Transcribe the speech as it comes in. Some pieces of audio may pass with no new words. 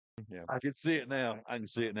Yeah. I can see it now. I can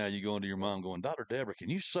see it now. You going to your mom, going, Dr. Deborah, can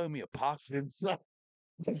you sew me a pocket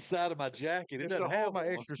inside of my jacket? It Just to doesn't hold have my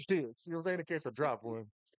one extra sticks. You know what I'm saying? In case I drop one.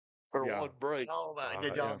 for Yeah. one break. Oh my!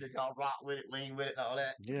 Did Yeah. y'all rock with it, lean with it, and all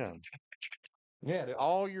that? Yeah. Yeah.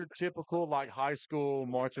 All your typical like high school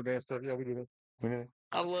marching band stuff. Yeah, we did it. We did it.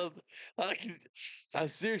 I love. I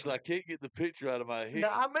seriously, I can't get the picture out of my head.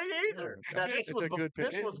 No, me either. Now, It's a good this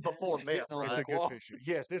picture. was before meth, Getting on It's the a good walls. picture.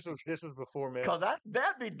 Yes, this was before me. Because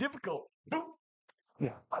that'd be difficult.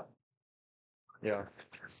 Yeah. Yeah.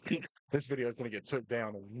 This video is going to get took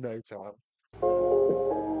down in no time.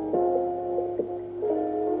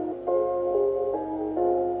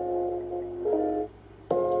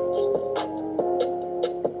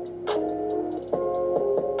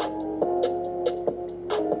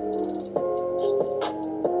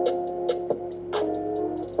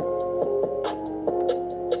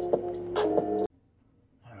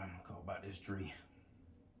 I'm gonna call about this tree.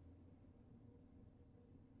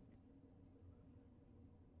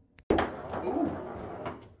 Ooh.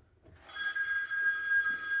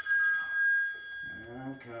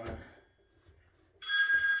 I'm coming.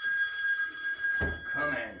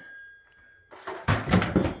 Coming.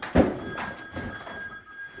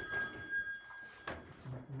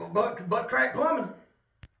 But crack plumbing.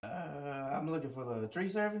 I'm looking for the tree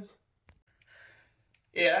service.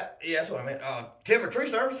 Yeah, that's what I meant. Timber tree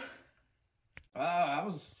service. I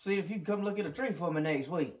was seeing if you can come look at a tree for me next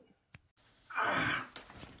week.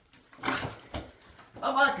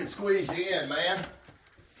 I could squeeze you in, man.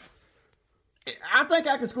 I think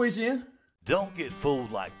I can squeeze you in. Don't get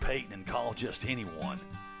fooled like Peyton and call just anyone.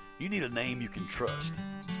 You need a name you can trust.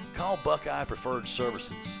 Call Buckeye Preferred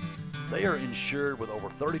Services. They are insured with over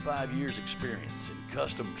 35 years experience in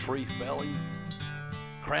custom tree felling,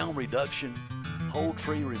 crown reduction, whole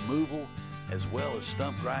tree removal, as well as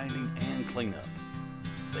stump grinding and cleanup.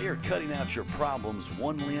 They are cutting out your problems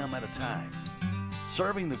one limb at a time,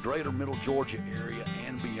 serving the greater Middle Georgia area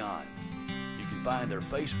and beyond. You can find their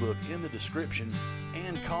Facebook in the description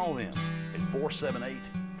and call them at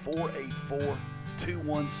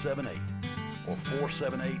 478-484-2178 or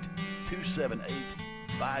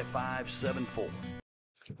 478-278-5574.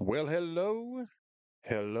 Well, hello,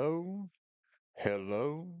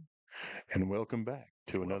 and welcome back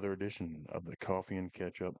to another edition of the Coffee and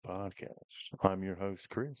Ketchup podcast. I'm your host,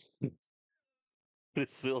 Chris.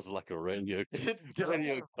 This feels like a radio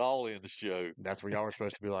call-in show. That's what y'all were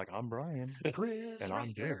supposed to be like. I'm Brian, Chris, and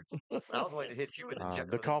I'm Derek. I was waiting to hit you with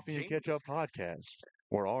The Coffee and Ketchup podcast,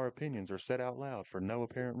 where our opinions are said out loud for no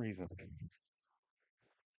apparent reason.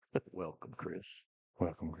 Welcome, Chris.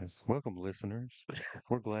 Welcome, Chris. Welcome, listeners.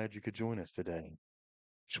 We're glad you could join us today.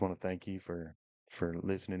 Just want to thank you for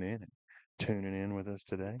listening in and tuning in with us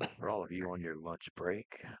today. For all of you on your lunch break,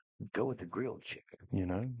 go with the grilled chicken. You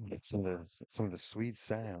know, some of the sweet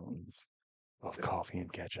sounds of coffee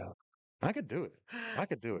and ketchup. I could do it.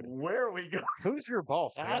 Where are we going? Who's your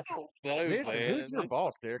boss, I man? don't know, Listen, man. who's your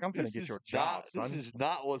boss, Derek? I'm going to get your job, son. This is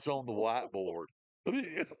not what's on the whiteboard.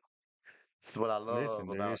 This is what I love Listen,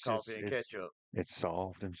 dude, about it's coffee just- and ketchup. It's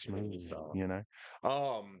soft and smooth, soft. you know.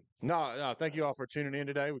 No, thank you all for tuning in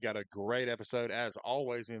today. We got a great episode as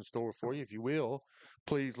always in store for you. If you will,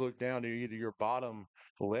 please look down to either your bottom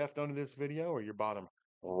left under this video or your bottom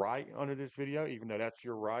right under this video, even though that's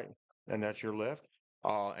your right and that's your left.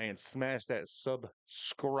 And smash that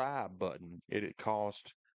subscribe button. It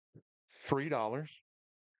costs $3.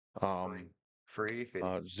 Free.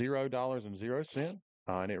 $0.00.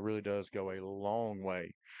 And it really does go a long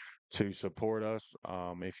way to support us.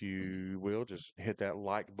 If you will, just hit that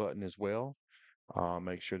like button as well.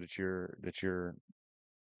 Make sure that you're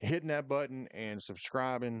hitting that button and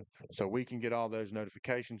subscribing so we can get all those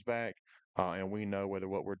notifications back, and we know whether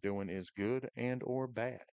what we're doing is good and or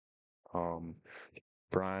bad.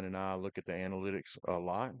 Brian and I look at the analytics a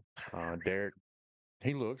lot. Derek,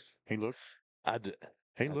 he looks. I do.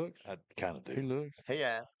 He looks. I kind of do. He looks. He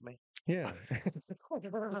asked me. Yeah. You know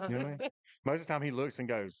what I mean? Most of the time he looks and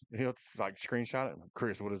goes, he'll like screenshot it.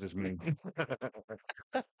 Chris, what does this mean?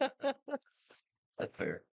 That's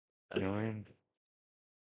fair. You know what I mean?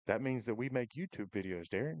 That means that we make YouTube videos,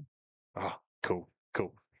 Derek. Ah, cool.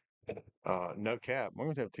 No cap. We're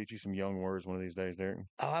going to have to teach you some young words one of these days, Derek.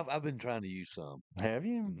 Oh, I've been trying to use some. Have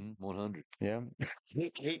you? 100. Yeah.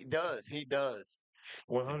 He does.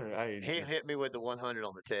 100. He Hey, hit me with the 100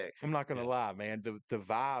 on the text. I'm not going to lie, man. The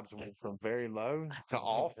vibes went from very low to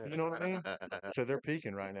off. You know what I mean? So they're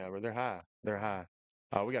peaking right now, but they're high.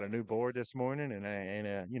 We got a new board this morning,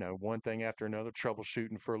 and you know, one thing after another,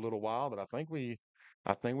 troubleshooting for a little while. But I think we've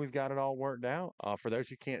got it all worked out. For those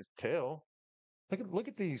who can't tell, Look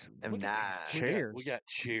at these. Them Look at nice. these We chairs. got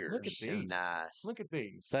chairs. Look at Them these. nice. Look at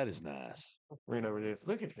these. That is nice. Read over this.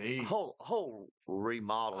 Look at these. Whole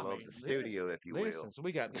remodel I of mean, the studio, if you will. listen. So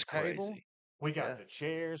we got the It's table. crazy. We got Yeah. the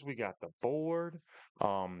chairs. We got the board.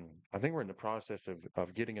 I think we're in the process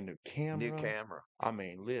of getting a new camera. New camera. I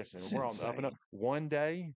mean, listen, It's we're on the up and up. insane. One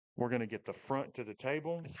day we're gonna get the front to the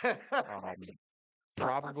table.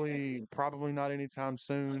 Probably not anytime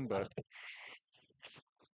soon, but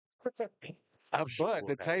I'm sure but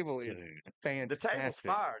we'll the have it table is soon. The table's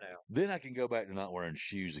fantastic. fire now. Then I can go back to not wearing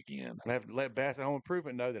shoes again. I have to let Bassett Home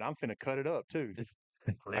Improvement know that I'm finna cut it up too.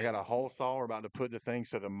 I got a hole saw. We're about to put the thing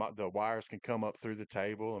so the wires can come up through the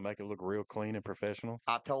table and make it look real clean and professional.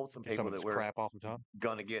 I told some Get some people of that this we're crap off the top.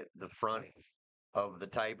 gonna get the front of the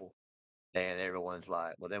table, and everyone's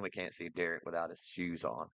like, "Well, then we can't see Derek without his shoes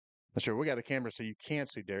on." Sure, we got a camera so you can't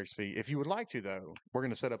see Derek's feet. If you would like to, though, we're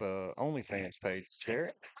going to set up a OnlyFans page,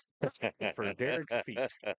 Derek, for Derek's feet.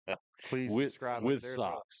 Please With subscribe with there,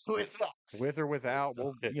 socks. With socks. with or without.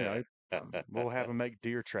 We'll we'll have him make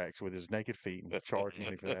deer tracks with his naked feet and charge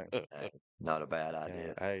money for that. Hey, not a bad Yeah,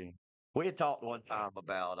 idea. hey, We had talked one time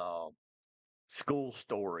about school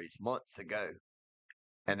stories months ago,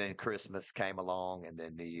 and then Christmas came along, and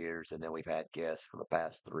then New Year's, and then we've had guests for the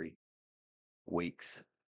past 3 weeks.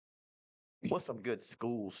 What's some good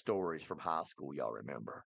school stories from high school y'all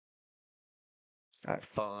remember? I-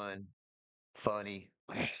 Fun, funny,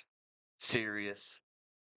 serious,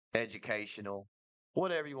 educational,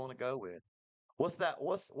 whatever you want to go with. What's that?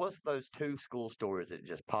 What's those 2 school stories that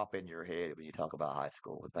just pop in your head when you talk about high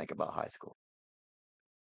school and think about high school?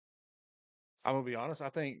 I'm gonna be honest. I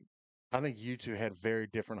think you two had very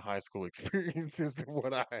different high school experiences than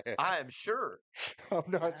what I had. I am sure. I'm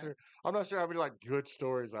not sure. I'm not sure how many like good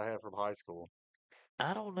stories I have from high school.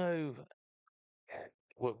 I don't know.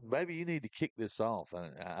 Well, maybe you need to kick this off.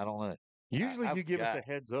 I don't know. Usually, I've you give us a got-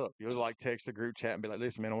 heads up. You'll like text the group chat and be like,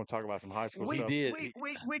 "Listen, man, I want to talk about some high school We stuff." did.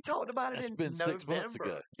 We talked about it That's in been 6 months ago.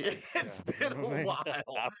 November. It's Yeah. been a while.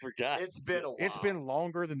 I forgot. It's been a while. It's been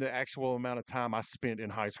longer than the actual amount of time I spent in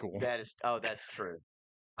high school. That's true.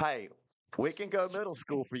 Hey, we can go middle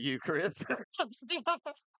school for you, Chris.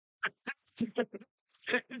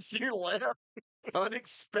 You left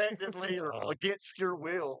unexpectedly or against your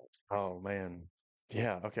will. Oh man.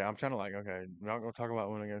 Yeah, okay. I'm trying to okay, not gonna talk about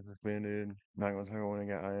when I got suspended, not gonna talk about when I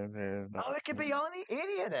got IFS. Oh, it could be on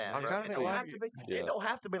any of that. I'm bro. trying to It think don't like have to be. Yeah. It don't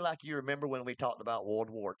have to be like you remember when we talked about World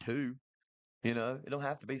War II. You know, it don't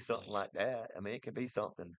have to be something like that. I mean, it could be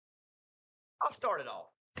something. I'll start it off.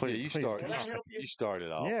 Yeah, you please, started. Can I help you? You started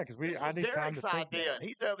off. Yeah, because This I was need time Derek's to think. idea, and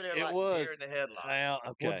he's over there It like was. deer in the headlights. Now,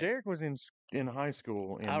 okay. Well, Derek was in high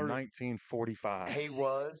school in I re- 1945. He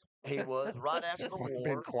was right after the It's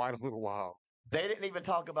been war. quite a little while. They didn't even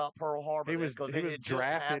talk about Pearl Harbor He then was 'cause he it was had just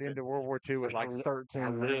drafted happened. into World War II at I like li- 13 I or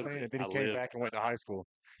lived 14, it. and then he I came lived back and went to high school.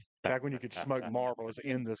 Back when you could smoke marbles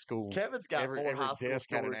in the school. Kevin's got Every more high school desk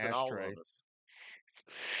had an stories than all of ashtray. us.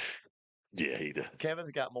 Yeah, he does.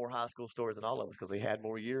 Kevin's got more high school stories than all of us because he had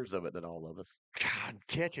more years of it than all of us. God,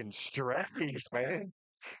 catching strays, man.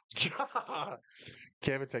 God.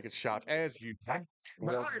 Kevin taking shots as you. But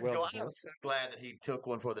Well, I well was so glad that he took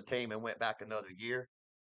one for the team and went back another year.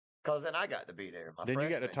 Because then I got to be there. My Then you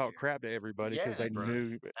got to freshman talk year. crap to everybody because Yeah, they bro.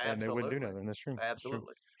 knew and they wouldn't do Absolutely. nothing. That's true. That's true.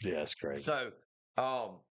 Absolutely. Yeah, that's crazy. So,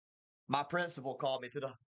 my principal called me to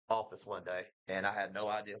the office one day, and I had no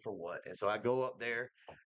idea for what. And so I go up there.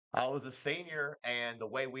 I was a senior, and the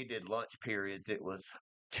way we did lunch periods, it was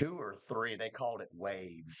 2 or 3. They called it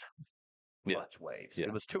waves, Yeah. lunch waves. Yeah.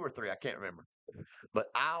 It was 2 or 3. I can't remember. But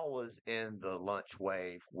I was in the lunch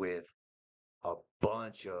wave with a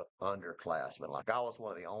bunch of underclassmen. Like I was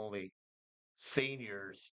one of the only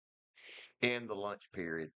seniors in the lunch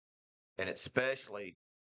period, and especially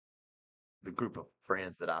the group of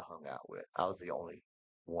friends that I hung out with. I was the only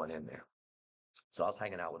one in there. So I was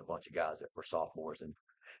hanging out with a bunch of guys that were sophomores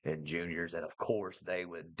and juniors. And of course, they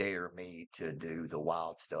would dare me to do the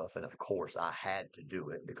wild stuff. And of course, I had to do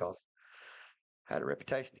it because I had a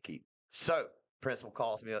reputation to keep. So, principal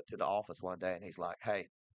calls me up to the office one day and he's like, "Hey,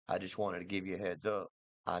 I just wanted to give you a heads up.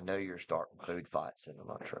 I know you're starting food fights in the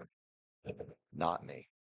lunchroom." Not me.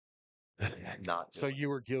 Not So doing it. you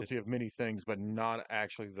were guilty of many things, but not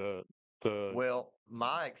actually the. Well,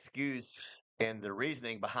 my excuse and the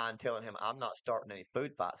reasoning behind telling him I'm not starting any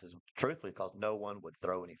food fights is truthfully because no one would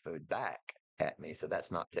throw any food back at me. So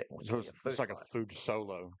that's not technically So a it's food like a fight. food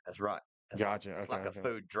solo. That's right. That's right. Gotcha. It's Okay. like a okay.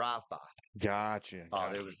 food drive-by. Gotcha. There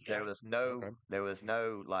gotcha. was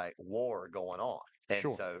no like war going on. And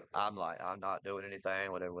Sure. so I'm like, I'm not doing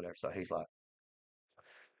anything, whatever. So he's like,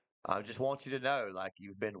 "I just want you to know, like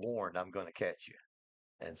you've been warned, I'm gonna catch you."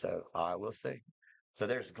 And so, all right, we'll see. So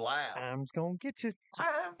there's glass. I'm just gonna get you.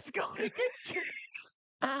 I'm going to get you.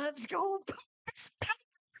 I'm going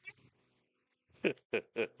to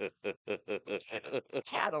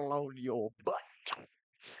paddle on your butt.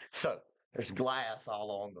 So there's glass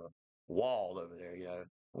all on the wall over there,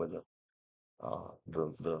 where the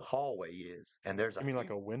hallway is, and there's I mean, like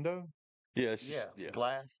a window? Yeah, it's just,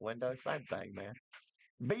 glass window, same thing, man.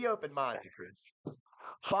 Be open minded, Chris.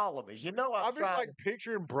 Follow me. You know I'm I'm just trying. like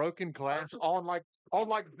picturing broken glass on like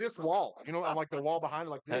this wall. On like the wall behind,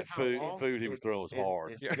 like this. that food he was throwing was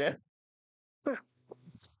hard.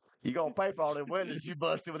 You gonna pay for all them windows you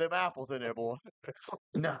busted with them apples in there, boy.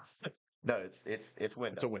 No, it's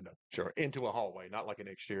window. It's a window, sure, into a hallway, not like an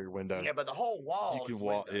exterior window. Yeah, but the whole wall You is can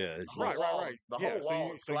walk. window. Yeah, it's The whole Right. wall is- The whole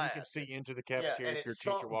wall is so you glass. can see into the Yeah, cafeteria and if your it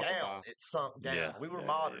teacher sunk walking down. by. It sunk down. Yeah, We were yeah,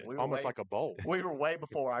 modern. yeah. We were Almost way, like a bowl. we were way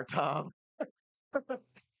before our time.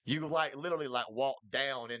 You literally walk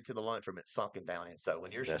down into the lunchroom. It's sunken down in. So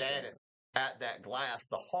when you're That's right. standing at that glass,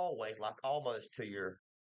 the hallway's like almost to your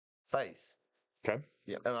face. Okay.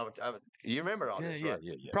 Yeah, and you remember all Yeah, this, yeah, right?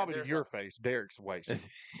 yeah, yeah. Probably to There's your face, Derek's waist.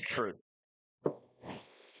 True.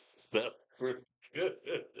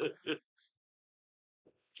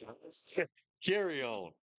 Carry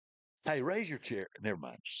on. Hey, raise your chair. Never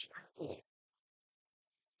mind.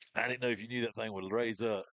 I didn't know if you knew that thing would raise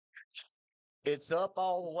up. It's up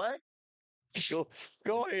all the way.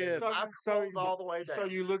 Go ahead. Microphone's all the way down. So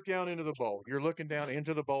you look down into the bowl. You're looking down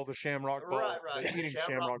into the bowl, the Shamrock Bowl, right. the eating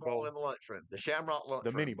Shamrock Bowl in the lunchroom. The Shamrock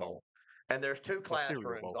lunchroom. the mini bowl. And there's two cereal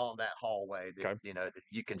classrooms bowl. on that hallway that Okay. that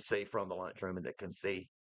you can see from the lunchroom and that can see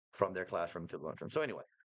from their classroom to the lunchroom. So anyway,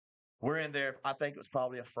 we're in there. I think it was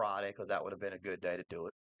probably a Friday because that would have been a good day to do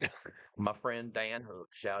it. My friend Dan Hook,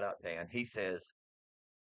 shout out Dan, he says,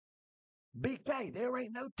 "BK, there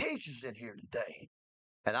ain't no teachers in here today."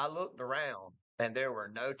 And I looked around and there were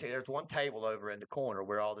no there's one table over in the corner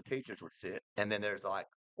where all the teachers would sit. And then there's like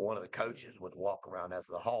one of the coaches would walk around as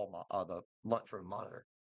the the lunchroom monitor.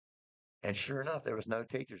 And sure enough, there was no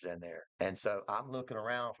teachers in there. And so I'm looking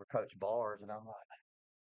around for Coach Bars, and I'm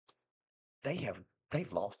like,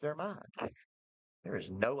 they've lost their mind. There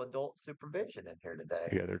is no adult supervision in here today.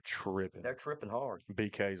 Yeah, they're tripping. They're tripping hard.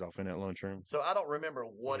 BK's off in that lunchroom. So I don't remember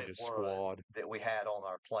what it Just was squad. that we had on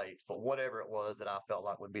our plates, but whatever it was that I felt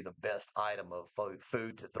like would be the best item of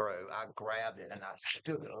food to throw, I grabbed it and I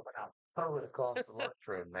stood up and I threw it across the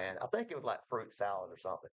lunchroom, man. I think it was like fruit salad or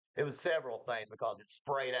something. It was several things because it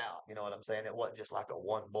sprayed out. You know what I'm saying? It wasn't just like a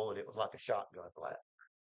one bullet. It was like a shotgun blast.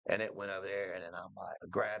 And it went over there, and then I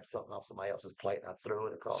grabbed something off somebody else's plate and I threw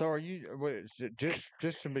it across. So are you? Wait,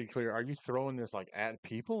 just to be clear, are you throwing this like at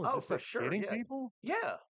people? Is Oh, this, for like, sure, hitting yeah. people?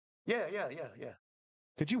 Yeah.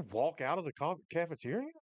 Did you walk out of the cafeteria?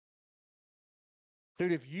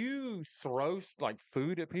 Dude, if you throw like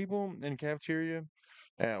food at people in cafeteria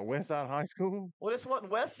at Westside High School, Well, this wasn't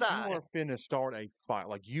West you Side. are finna start a fight.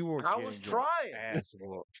 Like you were. I was getting your trying. ass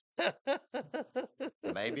whooped.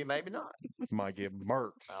 Maybe not. Might get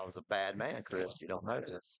murked. I was a bad man, Chris. You don't know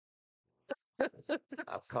this.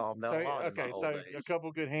 I've calmed down a lot. in my Okay, old so days. a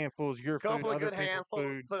couple good handfuls of your Couple food, of other good people's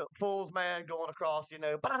food, handfuls, man, going across,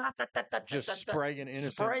 just spraying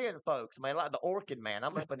innocents. spraying folks, man, like the orchid man.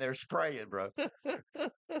 I'm up in there spraying, bro.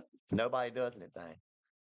 Nobody does anything.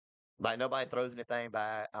 Like nobody throws anything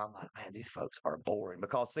back. I'm like, man, these folks are boring.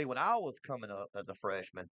 Because see, when I was coming up as a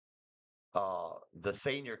freshman, the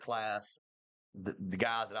senior class, the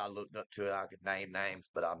guys that I looked up to, I could name names,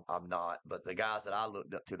 but I'm not. But the guys that I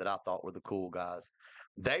looked up to that I thought were the cool guys,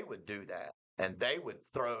 they would do that, and they would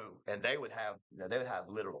throw, and they would have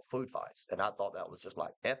literal food fights, and I thought that was just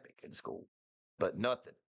like epic in school. But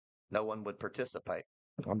nothing, no one would participate.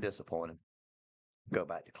 I'm disappointed. Go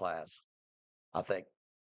back to class. I think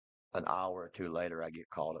an hour or two later, I get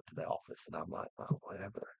called up to the office, and I'm like, oh,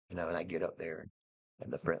 whatever, and I get up there,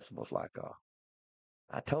 and the principal's like,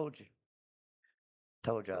 I told you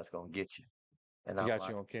I was gonna get you. And He I'm got like,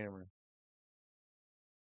 you on camera.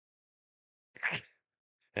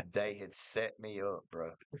 they had set me up,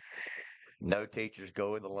 bro. No teachers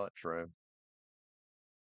go in the lunchroom.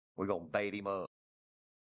 We're gonna bait him up.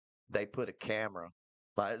 They put a camera.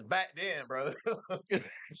 Like back then, bro.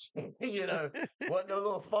 Wasn't no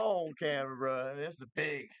little phone camera, bro. This is a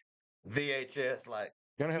big VHS, like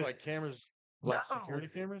You don't have like cameras, like No. security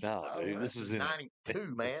cameras? No, dude, this is in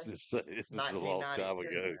 '92, man. This is a long time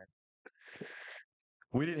 1992, ago. man.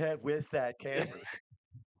 We didn't have West Side cameras.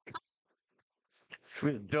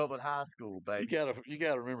 We was Dublin High School, baby. You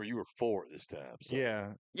gotta remember you were 4 at this time. So. Yeah.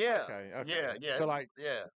 Yeah. Okay. Yeah. So like,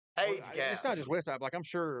 yeah. well, Age gap. it's not just Westside. Like I'm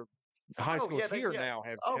sure high Oh, schools yeah, here now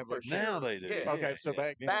have for like, Now sure. they do. Yeah, okay, so yeah.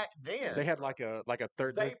 back then back then they had like a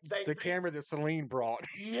third the camera that Celine brought.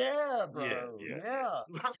 yeah, bro. yeah. Yeah.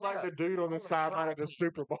 Looked like Yeah. the dude on the On the sideline at the tripod.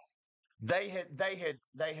 Super Bowl. They had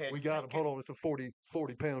We got him. taken- Hold on, it's a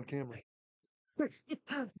 40-pound camera.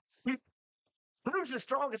 Who's the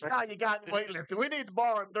strongest guy you got in weightlifting? We need to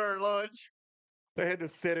borrow him during lunch. They had to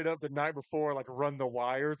set it up the night before, like run the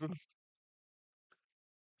wires and stuff.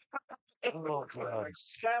 Oh, God.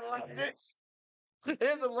 Satellite dish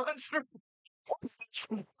in the lunchroom.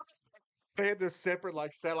 They had this separate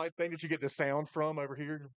like satellite thing that you get the sound from over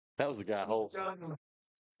here. That was the guy holding.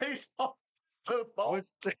 He's on the ball.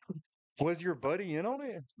 Was your buddy in on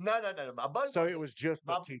it? No. My buddy. So it was just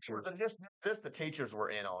the my, teacher. Just the teachers were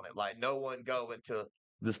in on it. Like no one going to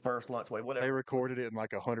this first lunch way, whatever. They recorded it in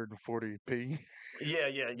like 140p. Yeah.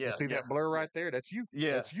 You see that blur right there? That's you.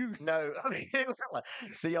 Yeah. That's you. No, I mean, it was like,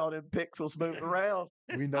 see all them pixels moving around.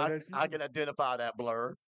 We know that's you. I can identify that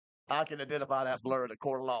blur. I can identify that blur in the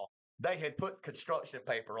court of law. They had put construction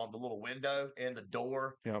paper on the little window in the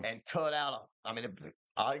door Yep. and cut out I ain't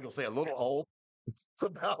gonna say a little hole. It's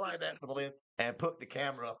about like that for the lens, and put the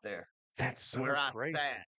camera up there That's so where I crazy.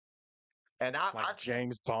 sat. And I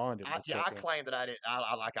James Bond. I claimed that I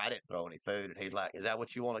didn't throw any food, and he's like, "Is that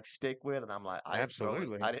what you want to stick with?" And I'm like,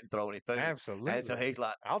 Absolutely. I didn't throw any food." Absolutely. And so he's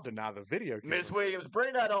like, I'll deny the video. "Miss camera. Williams,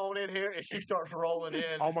 bring that on in here," and she starts rolling in.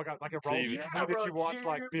 Oh my God, like a roll TV. TV that you watch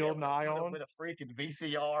like Bill Nye on. with a freaking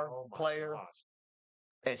VCR player,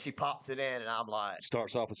 and she pops it in, and I'm like,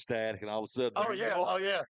 Starts off with static, and all of a sudden, "Oh yeah."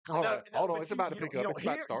 Hold on, but it's about to pick up. It's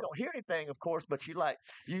about to start. You don't hear anything, of course, but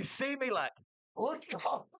you see me like, look.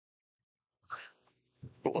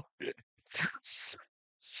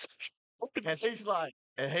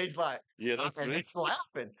 And he's like, yeah, that's and me. he's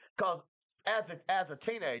laughing because as a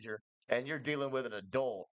teenager, and you're dealing with an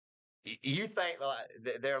adult, you think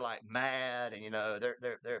like they're like mad, and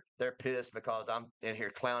they're pissed because I'm in here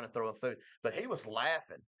clowning, throwing food. But he was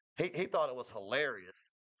laughing. He thought it was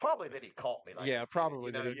hilarious. Probably that he caught me. Like, Yeah, probably.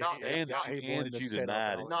 you know, that he- not- And not that you- able and to that you set up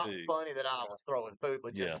denied all it, that. not too. funny that I was throwing food,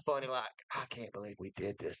 but just Yeah. funny like, I can't believe we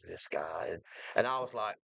did this to this guy. And I was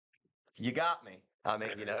like, you got me. I mean,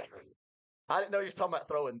 I didn't know you was talking about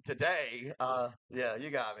throwing today. Yeah, you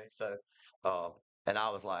got me. So, and I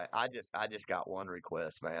was like, I just got one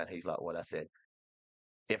request, man. He's like, what? I said,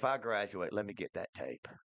 if I graduate, let me get that tape.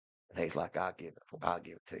 And he's like, I'll give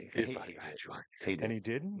it to you. If He I did. graduate. He did. And he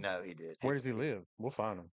didn't. No, he did. Where does he live? We'll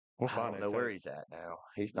find him. We'll I find don't that know where tape. he's at now.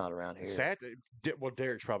 He's not around here. Sad. Well,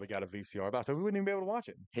 Derek's probably got a VCR, but I said we wouldn't even be able to watch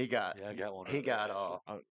it. He got Yeah, I got one. he of got those,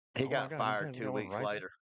 actually. he Oh my got God, fired he's got 2 one weeks right there.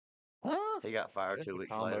 later. Huh? He got fired That's 2 a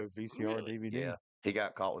weeks combo later. VCR Really? DVD. Yeah, he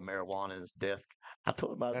got caught with marijuana in his desk. I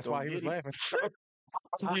told him I was That's gonna why he was get him. laughing.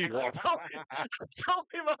 I told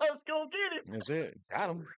him I was gonna get him. That's it. Got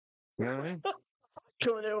him. You know what I mean?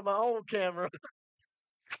 Coming in with my own camera.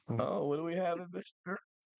 Oh, what do we have in Mr.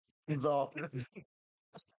 His office?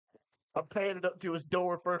 I painted up to his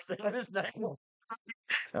door first. They had his name.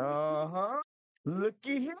 Uh-huh.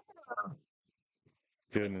 Looky here.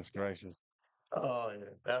 Goodness gracious. Oh yeah,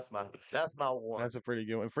 that's my one. That's a pretty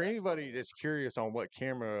good one. For anybody that's curious on what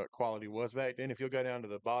camera quality was back then, if you'll go down to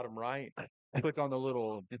the bottom right, click on the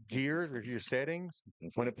little gears with your settings.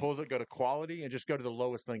 When it pulls it, go to quality and just go to the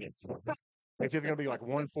lowest thing. It's either going to be like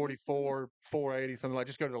 144, 480, something like.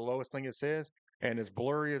 Just go to the lowest thing it says. And as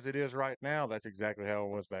blurry as it is right now, that's exactly how it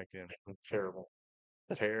was back then. Terrible.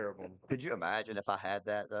 Terrible. Could you imagine if I had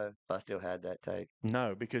that though? If I still had that tape?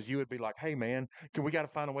 No, because you would be like, "Hey, man, we got to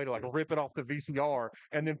find a way to like rip it off the VCR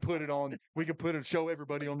and then put it on. We could put it, show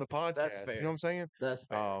everybody on the podcast." fair. You know what I'm saying? That's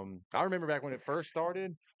I remember back when it first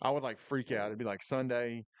started, I would like freak out. It'd be like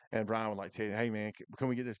Sunday, and Brian would like tell you, "Hey, man, can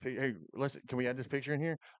we get this? Hey, can we add this picture in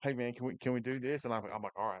here? Hey, man, can we do this?" And I'm like,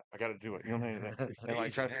 "All right, I got to do it." You know what I mean? And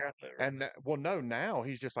like trying to figure out. And well, no, now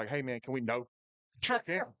he's just like, "Hey, man, can we? No, check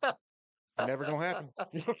in." Never gonna happen.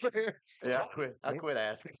 You know what I'm saying? Yeah, I quit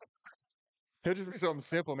asking. It'll just be something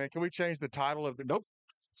simple, man. Can we change the title of the? Nope.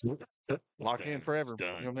 Lock in forever. Done.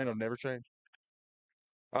 You know what I mean? It'll never change.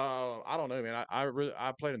 I don't know, man.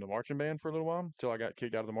 I played in the marching band for a little while until I got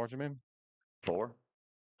kicked out of the marching band.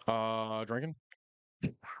 4. Drinking.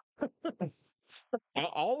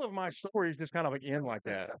 All of my stories just kind of like end like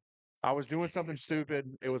that. I was doing something stupid.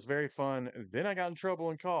 It was very fun. Then I got in trouble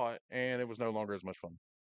and caught, and it was no longer as much fun.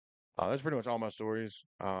 That's pretty much all my stories.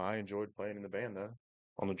 I enjoyed playing in the band though,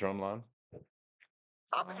 on the drum line.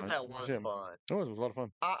 I mean, that was Yeah. fun. It was a lot of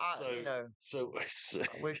fun. So,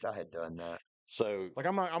 I wished I had done that. so Like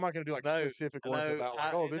I'm not gonna do like No, specific ones no, about like,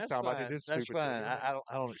 I- oh, and this that's time I did fine. this That's stupid fine. thing.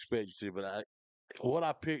 I don't expect you to, but what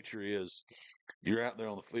I picture is you're out there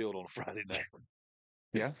on the field on a Friday night,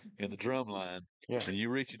 Yeah. in the drum line, Yeah. and you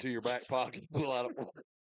reach into your back pocket, pull out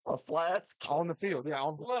A flask. On the field. Yeah.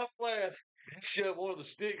 pull out a flask, shove one of the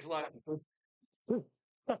sticks like.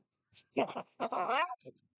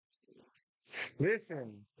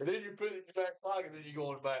 Listen, And then you put it in your back pocket, and then you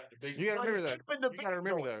going back to big. you got to remember that. Keeping the You got to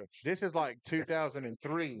remember though. This is like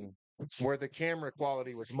 2003, where the camera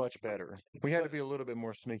quality was much better. We had to be a little bit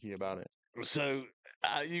more sneaky about it. So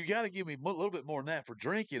you got to give me a little bit more than that for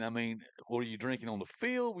drinking. I mean, were you drinking on the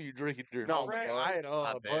field? Were you drinking during No, practice? I had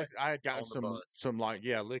I bet. I had gotten On the bus. some like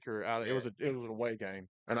liquor out. It was an away game,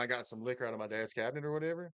 and I got some liquor out of my dad's cabinet or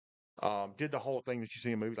whatever. Did the whole thing that you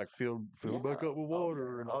see in movies, like fill back up with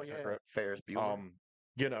water and all that crap. Ferris Bueller.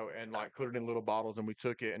 You know, and like put it in little bottles, and we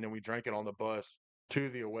took it, and then we drank it on the bus to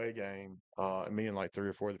the away game. Me and like 3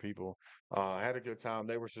 or 4 of the people had a good time.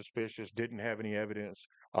 They were suspicious, didn't have any evidence,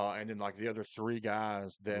 and then like the other 3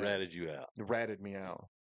 guys that Ratted you out ratted me out.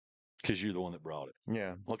 because you're the one that brought it.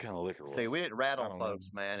 Yeah. What kind of liquor was See, it? we didn't rat I on don't know. folks,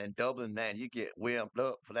 man. In Dublin, man, you get wimped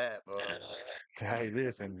up for that, bro. Hey,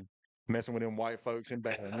 listen, messing with them white folks in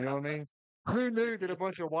band. You know what I mean? Who knew that a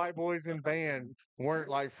bunch of white boys in band weren't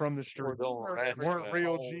like from the streets, weren't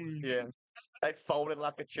real G's? Yeah. They folded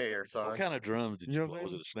like a chair, son. What kind of drums did You you know play? what I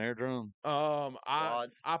Was mean? it a snare drum?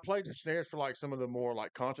 Quads. I played the snares for like some of the more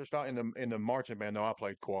like concert style in the marching band. though I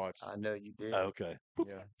played quads. I know you did. Oh, okay.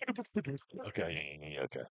 Yeah,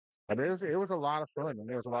 Okay. but it was a lot of fun.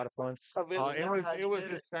 It was a lot of fun. It was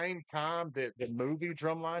the same time that the movie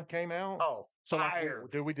Drumline came out. Oh, So like, fire.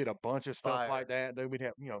 dude, we did a bunch of stuff Fire. like that. Dude, we'd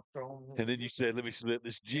have And then you said, "Let me slip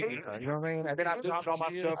this G." you know what I mean? And then I dropped all my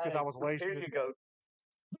stuff because I was Here wasted. you go.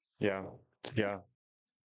 Yeah, yeah.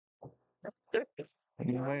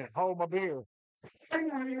 You know, man, hold my beer. Did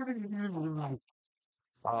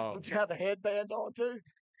you have a headband on too?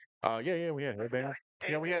 Yeah, we had headband.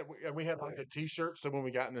 Yeah, we had like a T-shirt. So when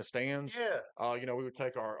we got in the stands, Yeah. you know, we would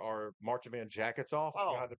take our marching band jackets off.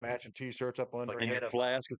 Oh. We had the matching T-shirts up under. And it. your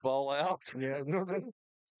flask would fall out. Yeah, you know what I mean?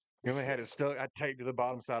 You only had it stuck. I taped to the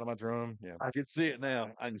bottom side of my drum. Yeah. I can see it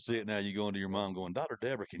now. I can see it now. You going to your mom, going, "Dr.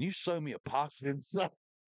 Deborah, can you sew me a pocket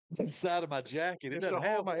inside of my jacket? It It's to doesn't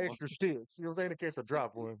hold have my one extra sticks. You know what I'm saying? In case I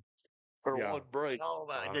drop one. for Yeah. one break." Oh,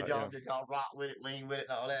 man. Did y'all rock with it, lean with it,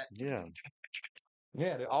 and all that? Yeah.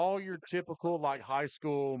 Yeah. All your typical like high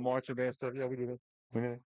school marching band stuff. Yeah, we did it. We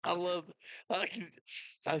did it. I love. I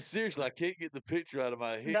seriously, I can't get the picture out of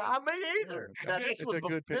my head. No, me either. Now, It's a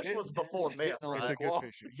good this picture. was before meth, It's It's right? a good Walk.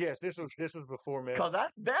 picture. Yes, this was before me. Because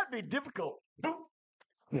that'd be difficult.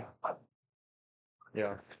 Yeah.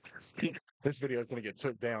 Yeah. This video is going to get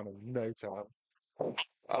took down in no time.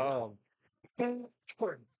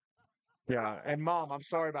 Yeah. And Mom, I'm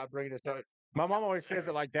sorry about bringing this up. My mom always says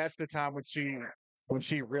that like that's the time when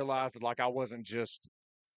she realized that like I wasn't just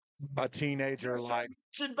a teenager. Like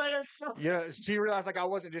Should be a song. yeah, she realized like I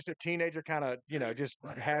wasn't just a teenager, kind of just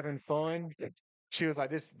having fun. She was like,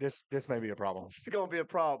 this may be a problem. It's going to be a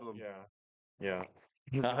problem. Yeah.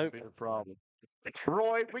 This I may hope- be a problem.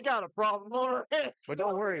 Roy, we got a problem on our hands. But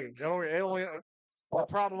don't worry. Our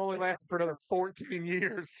problem only lasted for another 14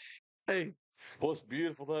 years. Hey, what's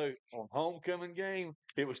beautiful though, on homecoming game,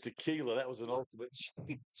 it was tequila. That was an ultimate.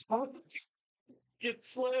 Get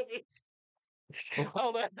slammed.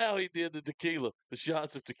 Oh, that's how he did the tequila. The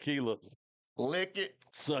shots of tequila. Lick it.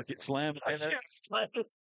 Suck it, slam it. And that- Slam it.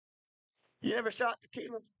 You ever shot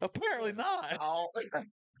tequila? apparently not. Oh,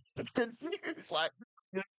 confused. Like,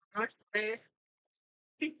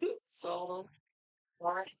 So,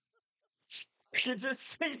 you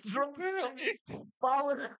just see drunk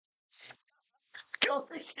following it.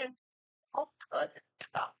 Going in. Oh, God.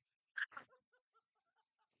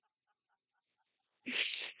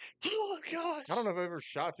 oh gosh. I don't know if I've ever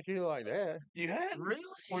shot tequila like that. You had Really?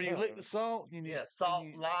 when you lick the salt. You Yeah, salt,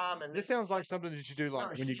 lime, and This sounds like something that you do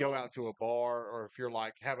like No, when you go shit. out to a bar or if you're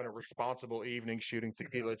like having a responsible evening shooting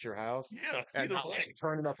tequila at your house. Yeah. And Either not way. just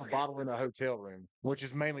turning up a bottle in a hotel room, which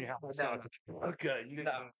is mainly how I shot tequila. Okay. You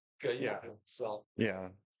didn't. Okay. Yeah. So. Yeah.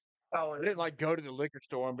 oh, I didn't like go to the liquor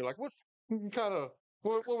store and be like, what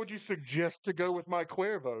would you suggest to go with my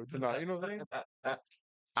Cuervo tonight? You know what I mean?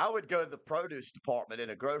 I would go to the produce department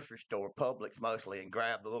in a grocery store, Publix mostly, and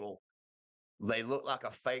grab the little. They look like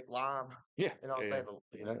a fake lime. Yeah. You know what I'm saying?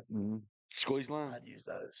 You know, Mhm. Squeeze lime. I'd use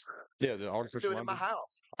those. Yeah, the Do artificial it in my lime.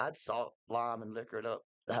 house. I'd salt, lime, and liquor it up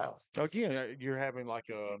the house. Again, you're having like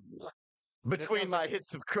a Between my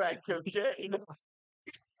hits of crack cocaine.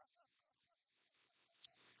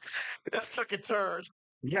 This took a turn.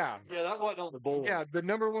 yeah. Yeah, that wasn't on the board. Yeah, the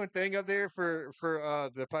number one thing up there for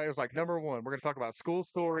the play was like number one. We're gonna talk about school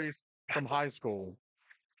stories from high school,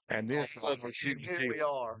 and this, All of a sudden we're shooting Here tequila. we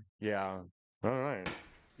are. yeah, all right.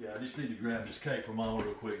 Yeah, I just need to grab this cake from Mama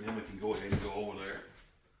real quick, and then we can go ahead and go over there.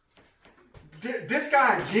 This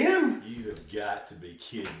guy again? You have got to be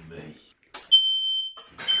kidding me.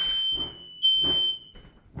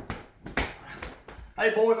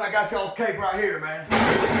 Hey, boys, I got y'all's cake right here, man.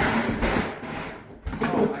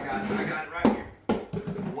 Oh, I got it right here.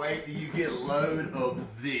 Wait till you get a load of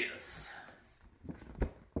this.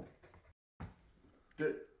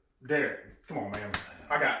 Derek, come on, man.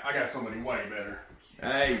 I got somebody way better.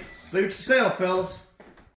 Hey, suit yourself, fellas.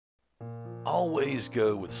 Always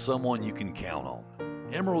go with someone you can count on.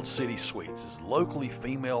 Emerald City Sweets is locally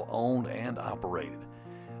female owned and operated.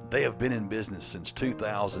 They have been in business since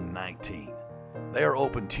 2019. They are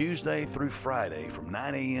open Tuesday through Friday from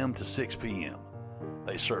 9 a.m. to 6 p.m.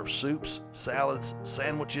 They serve soups, salads,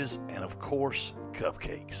 sandwiches, and of course,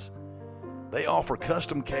 cupcakes. They offer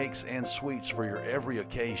custom cakes and sweets for your every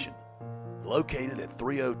occasion. Located at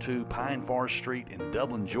 302 Pine Forest Street in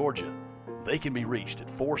Dublin, Georgia, they can be reached at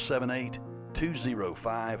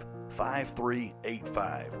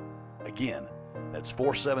 478-205-5385. Again, that's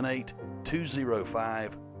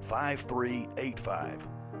 478-205-5385.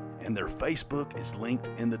 And their Facebook is linked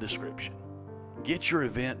in the description. Get your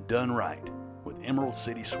event done right with Emerald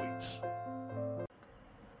City Sweets.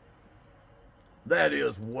 That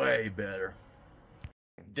is way better.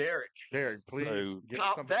 Derek, please. So, get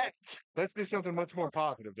top something- that. Let's do something much more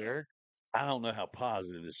positive, Derek. I don't know how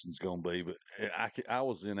positive this one's going to be, but I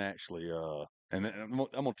was in actually, and I'm going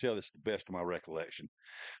to tell this to the best of my recollection.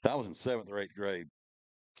 I was in 7th or 8th grade.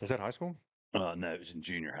 Is that high school? No, it was in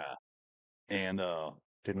junior high. And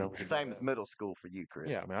Didn't know we could do Same that. as middle school for you, Chris.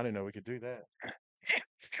 Yeah, I mean, I didn't know we could do that.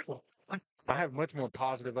 I have much more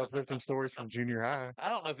positive, uplifting stories from junior high. I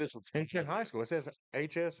don't know if this one's It's in high school. It says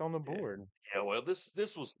HS on the board. Yeah, well, this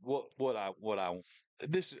was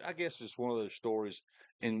I guess it's one of those stories.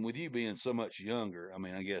 And with you being so much younger, I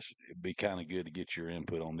mean, I guess it'd be kind of good to get your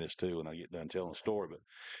input on this too when I get done telling the story. But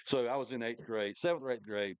so I was in 8th grade, 7th or 8th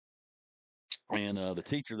grade, and the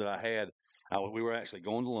teacher that I had, we were actually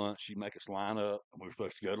going to lunch. She'd make us line up. We were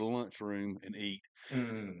supposed to go to the lunchroom and eat.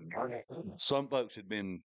 Some folks had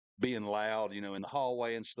been being loud, in the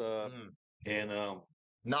hallway and stuff. And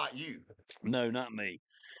Not you. no, not me.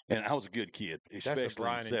 And I was a good kid, especially in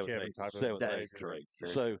Brian and seventh, Kevin eighth, type of seventh, That is eighth true. grade.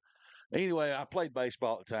 Very So anyway, I played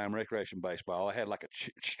baseball at the time, recreation baseball. I had like a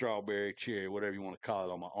strawberry, cherry, whatever you want to call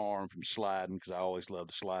it, on my arm from sliding because I always loved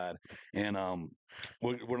to slide. And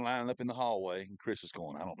we're lining up in the hallway, and Chris is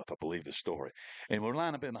going, I don't know if I believe this story. And we're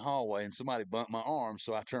lining up in the hallway, and somebody bumped my arm.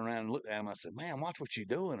 So I turned around and looked at him. I said, man, watch what you're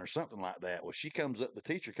doing, or something like that. Well, the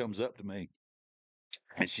teacher comes up to me,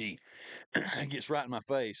 and she gets right in my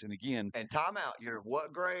face. And again, And time out. You're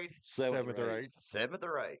what grade? seventh or eighth. 7th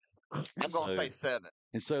or 8th. I'm going to say 7th.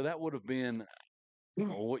 And so that would have been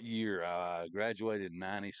what year? I graduated in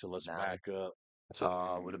 90, so let's 90. back up.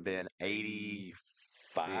 Would have been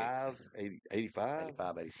 85, 85?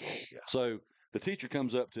 85, 86. Yeah. So the teacher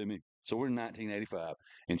comes up to me. So we're in 1985,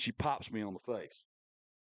 and she pops me on the face,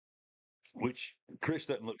 which Chris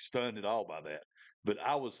doesn't look stunned at all by that. But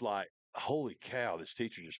I was like, holy cow, this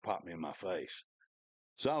teacher just popped me in my face.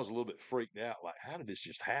 So I was a little bit freaked out, like, how did this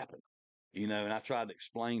just happen? And I tried to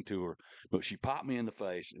explain to her, but she popped me in the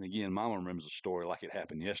face. And again, Mama remembers the story like it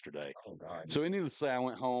happened yesterday. Oh, God. So needless to say, I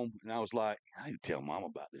went home and I was like, I need to tell Mama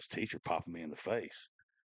about this teacher popping me in the face.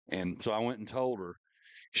 And so I went and told her.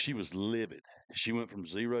 She was livid. She went from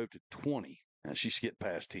 0 to 20. And she skipped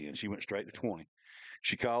past 10. She went straight to 20.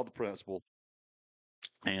 She called the principal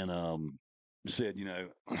and said,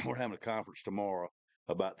 we're having a conference tomorrow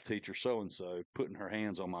about the teacher so-and-so putting her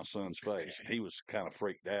hands on my son's face. He was kind of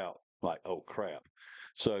freaked out, like, oh, crap.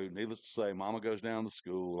 So needless to say, Mama goes down to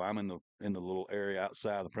school. I'm in the little area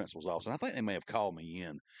outside the principal's office. And I think they may have called me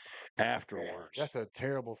in afterwards. That's a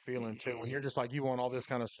terrible feeling too. When you're just like, you want all this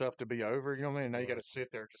kind of stuff to be over, you know what I mean? And now you got to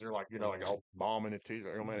sit there because they're like, like all bombing it too. You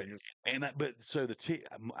know what I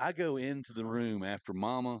mean? I go into the room after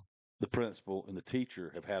Mama, the principal, and the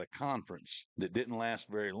teacher have had a conference that didn't last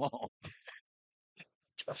very long.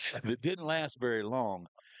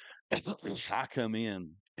 I come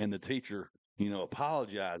in and the teacher,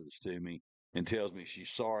 apologizes to me and tells me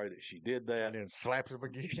she's sorry that she did that. And then slaps him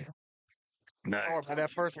again. No, Or by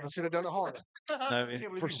that first one, I should have done it harder. no, can't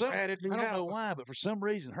believe for you some, I ratted me don't know out. why, but for some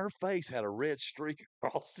reason her face had a red streak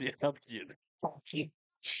across it. I'm kidding.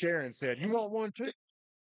 Sharon said, "You want one too?"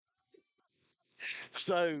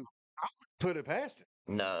 So, Put it past it.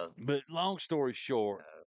 No. but long story short,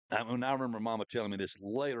 I remember Mama telling me this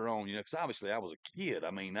later on, because obviously I was a kid.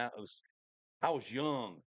 I mean, I was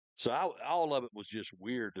young. So all of it was just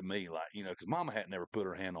weird to me, like, because Mama had never put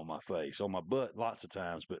her hand on my face, on my butt lots of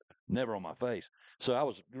times, but never on my face. So I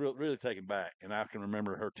was really taken back. And I can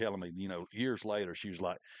remember her telling me, years later, she was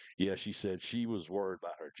like, yeah, she said she was worried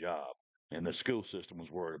about her job and the school system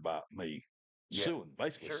was worried about me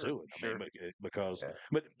basically suing. I mean, because,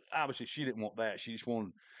 but obviously she didn't want that. She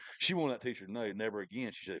wanted that teacher to know never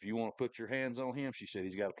again. She said, if you want to put your hands on him, she said,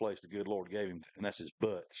 he's got a place the good Lord gave him, and that's his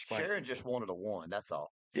butt. Sharon just wanted a one. That's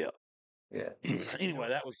all. Yeah. Yeah. Anyway,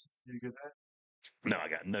 that was. You get that? No, I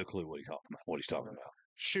got no clue what he's talking about.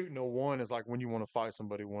 Shooting a one is like when you want to fight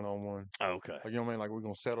somebody one-on-one. Oh, okay. Like, you know what I mean? Like, we're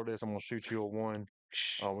going to settle this. I'm going to shoot you a one.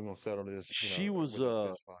 Oh, we're going to settle this. She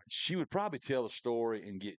she would probably tell the story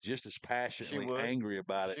and get just as passionately angry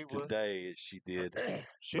about it today as she did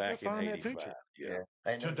back in '85. Yeah.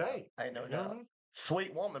 Today. Ain't no doubt.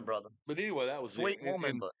 Sweet woman, brother. But anyway, that was sweet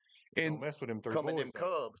woman, but don't mess with him. Coming them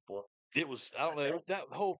Cubs, boy. It was, I don't know, that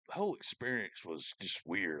whole experience was just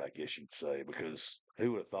weird, I guess you'd say, because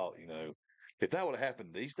who would have thought, if that would have happened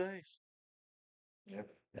these days? Yeah.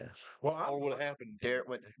 Well, or would have happened.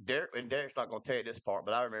 Derek's not going to tell you this part,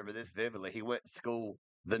 but I remember this vividly. He went to school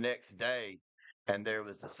the next day, and there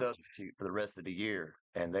was a substitute for the rest of the year,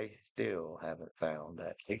 and they still haven't found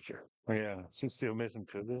that teacher. Yeah, she's still missing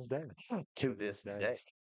to this day. To this day.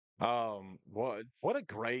 What a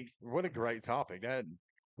great topic. That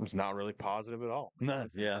was not really positive at all. No,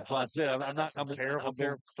 yeah. Like I said, I'm terrible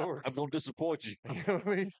story. I'm going to disappoint you. You know what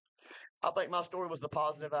I mean? I think my story was the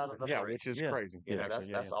positive out of the three. Which is crazy. Yeah,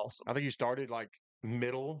 that's awesome. I think you started like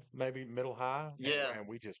middle high. Yeah. And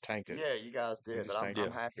we just tanked it. Yeah, you guys did, but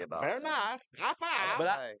I'm happy about Very it. nice. High five. But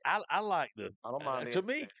I like the. I don't mind to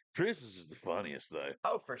me, Chris's is the funniest though.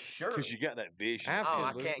 Oh, for sure. Because you got that vision. Absolutely.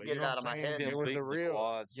 Oh, I can't get it out of my head. It was a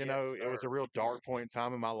real, it was a real dark point in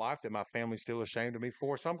time in my life that my family's still ashamed of me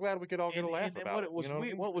for. So I'm glad we could all get a laugh about it.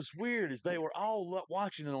 What was weird is they were all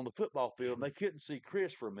watching it on the football field, and they couldn't see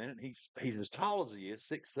Chris for a minute. He's as tall as he is,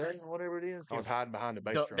 6'7", whatever it is. I was hiding behind the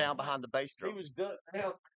bass drum. Down behind the bass drum. He was ducked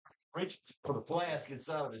down, reached for the flask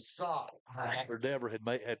inside of his sock. Or Deborah had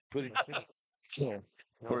put him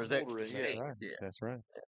for his extra That's right.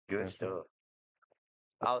 Good stuff.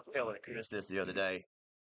 I was telling Chris this the other day,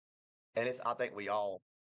 and I think we all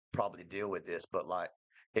probably deal with this, but like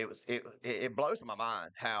it blows my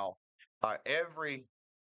mind how every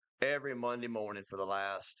Monday morning for the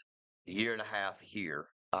last year and a half here,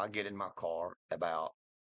 I get in my car about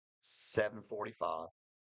 7:45,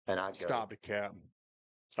 and I go. Stop it, Cap.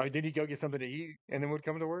 Oh, did he go get something to eat and then would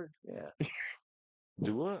come to work? Yeah.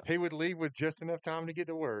 Do what? He would leave with just enough time to get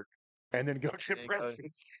to work and then go get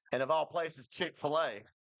breakfast. And of all places, Chick-fil-A.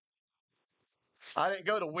 I didn't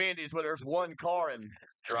go to Wendy's where there's one car and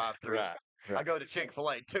drive-through. Right. I go to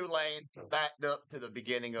Chick-fil-A, 2 lanes, backed up to the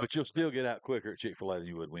beginning of. But you'll still get out quicker at Chick-fil-A than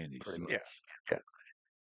you would Wendy's. Pretty much. Yeah.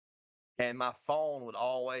 And my phone would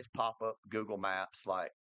always pop up Google Maps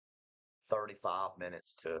like 35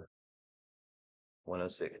 minutes to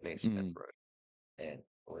 106 East Smith Road, and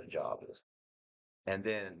where the job is. And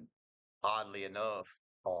then, oddly enough,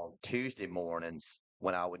 on Tuesday mornings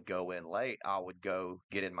when I would go in late, I would go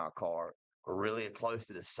get in my car really close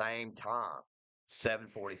to the same time,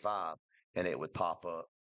 7:45, and it would pop up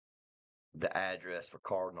the address for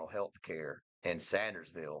Cardinal Healthcare in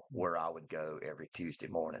Sandersville, where I would go every Tuesday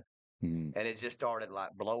morning. And it just started like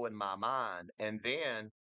blowing my mind. And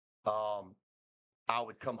then I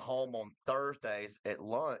would come home on Thursdays at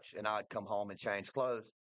lunch, and I'd come home and change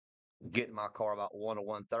clothes, get in my car about 1 or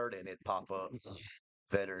 1:30, and it'd pop up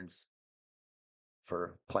Veterans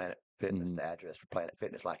for Planet Fitness, the address for Planet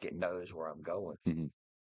Fitness, like it knows where I'm going. And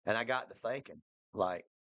I got to thinking, like,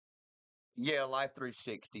 yeah, Life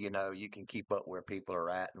 360, you can keep up where people are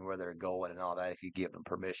at and where they're going and all that if you give them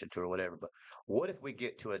permission to or whatever. But what if we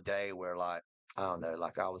get to a day where, like, I don't know,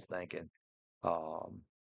 like I was thinking,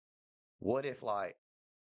 what if, like,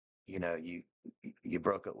 you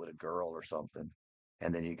broke up with a girl or something,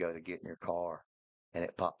 and then you go to get in your car, and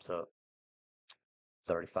it pops up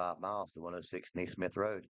 35 miles to 106 East Smith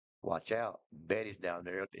Road. Watch out. Betty's down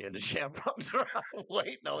there at the end of Shamrock Drive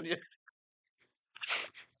waiting on you.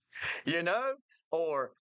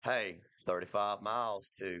 Or, hey, 35 miles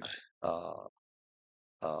to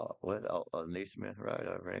East Smith Road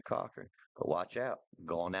over in Cochran. But watch out.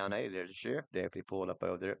 Going down 80, there's a sheriff deputy pulling up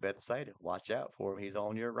over there at Bethsaida. Watch out for him. He's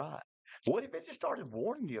on your right. What if it just started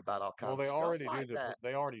warning you about all kinds of stuff like that?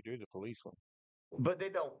 They already do the police one. But they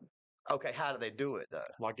don't. Okay, how do they do it though?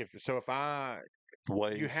 Like if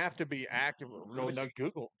Waze. You have to be active. No,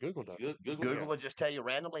 Google does it. Google will just tell you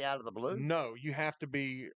randomly out of the blue. No, you have to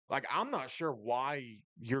be like, I'm not sure why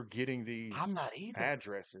you're getting these I'm not either.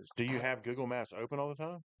 addresses. Do you have Google Maps open all the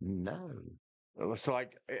time? No. So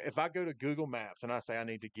like if I go to Google Maps and I say I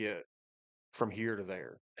need to get from here to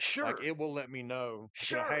there, Sure. like it will let me know,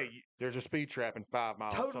 Sure. hey, there's a speed trap in 5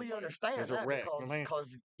 miles. Totally something. understand There's a that wreck. I mean,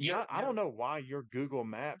 because I don't know why your Google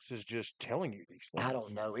Maps is just telling you these things. I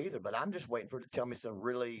don't know either, but I'm just waiting for it to tell me some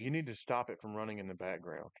really. You need to stop it from running in the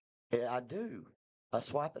background. Yeah, I do. I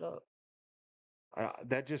swipe it up.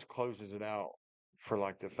 That just closes it out for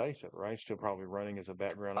like the face of it, right? Still probably running as a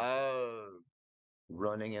background. Oh,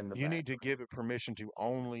 running in the. You need to give it permission to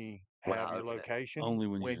only When I have your open it. location Only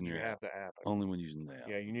when using you your have app. the app. Only when using the app.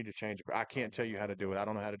 Yeah, you need to change it. I can't tell you how to do it. I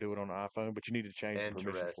don't know how to do it on the iPhone, but you need to change the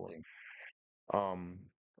permission for it. Interesting.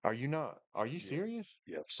 Are you not? Are you serious?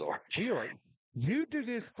 Yeah, sorry. You do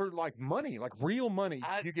this for like money, like real money.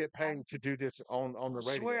 I- You get paid to do this on the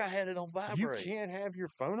radio. I swear I had it on You vibrate. can't have your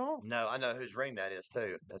phone off? No, I know whose ring that is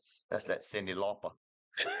too. That's that Cyndi Lauper.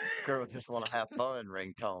 Girls just want to have fun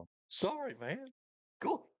ringtone. Sorry, man.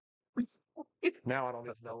 Cool. Now I don't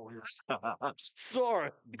even know what you're Sorry.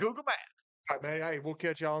 Google Maps. All right, man. Hey, we'll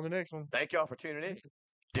catch y'all on the next one. Thank y'all for tuning in.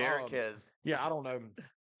 Derek has. Yeah, I don't know.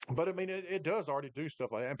 But I mean, it does already do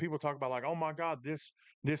stuff like that. And people talk about like, oh my God, this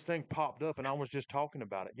thing popped up and I was just talking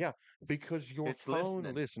about it. Yeah, because your It's phone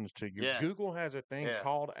listening. listens to you. Yeah. Google has a thing Yeah.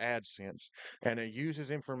 called AdSense, and it uses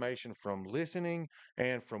information from listening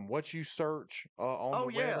and from what you search on Oh the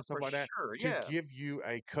web yeah, and stuff for like that sure. to Yeah, give you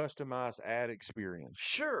a customized ad experience.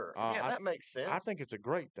 sure. Uh, Yeah, I- that makes sense. I think it's a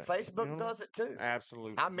great thing. Facebook You know? does it too. Absolutely.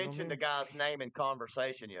 I You know what mentioned mean? the guy's name in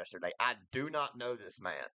conversation yesterday. I do not know this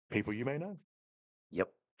man. People you may know.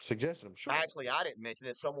 Yep. Suggested them. Sure. Actually, I didn't mention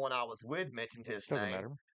it. Someone I was with mentioned his Doesn't name matter.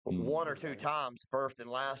 one or two times, first and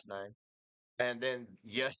last name. And then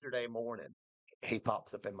yesterday morning, he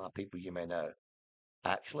pops up in my people you may know.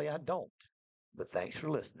 Actually, I don't. But thanks for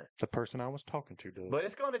listening. The person I was talking to does. But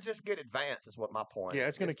it's going to just get advanced, is what my point. Yeah, is.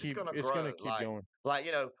 it's going to keep. It's going to keep going. Like,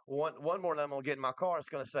 you know, one morning I'm going to get in my car. It's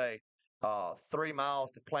going to say 3 miles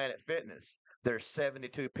to Planet Fitness. There's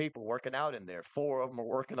 72 people working out in there. 4 of them are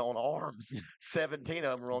working on arms. 17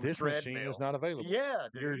 of them are on This the treadmill. machine is not available. Yeah,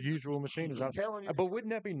 dude. Your usual machine is I'm not. telling you. But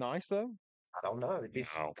wouldn't that be nice though? I don't know. It'd be,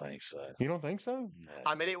 I don't think so. You don't think so? No.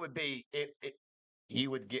 I mean, it would be it.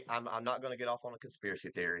 You would get. I'm not going to get off on a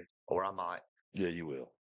conspiracy theory, or I might. Yeah, you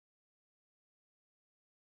will.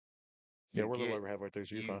 Yeah, You we're a little get- over halfway through,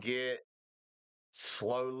 so you're You fine. get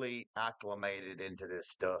slowly acclimated into this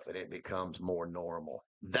stuff, and it becomes more normal.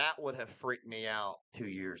 That would have freaked me out 2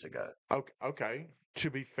 years ago. Okay. To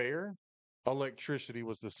be fair, electricity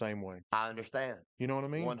was the same way. I understand. You know what I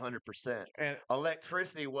mean? 100%. And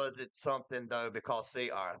Electricity wasn't something though, because see,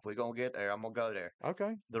 all right, if we're gonna get there, I'm gonna go there.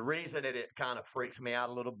 okay, The reason that it kind of freaks me out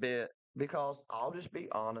a little bit, because I'll just be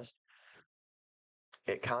honest,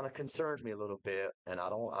 it kind of concerns me a little bit, and I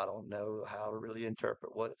don't know how to really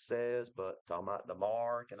interpret what it says, but talking about the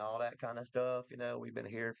mark and all that kind of stuff, you know, we've been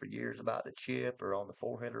hearing for years about the chip or on the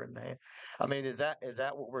forehead or in the hand. I mean, is that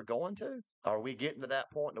what we're going to? Are we getting to that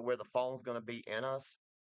point to where the phone's going to be in us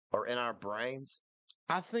or in our brains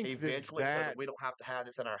I think eventually, so that that we don't have to have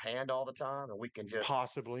this in our hand all the time, and we can just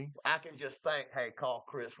possibly, I can just think, hey, call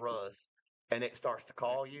Chris Russ, and it starts to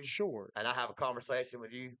call you, sure, and I have a conversation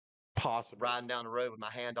with you possibly. riding down the road with my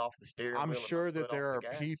hand off the steering wheel. I'm and my sure that foot off there the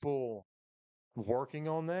are gas. people working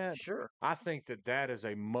on that. Sure. I think that is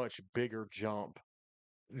a much bigger jump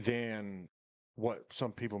than what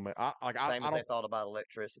some people may. I Same as they don't thought about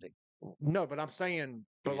electricity. no, but I'm saying,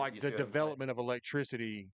 but You like see the what I'm saying? development of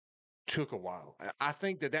electricity took a while. I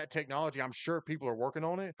think that technology. I'm sure people are working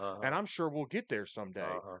on it, Uh-huh. and I'm sure we'll get there someday.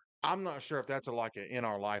 Uh-huh. I'm not sure if that's like a in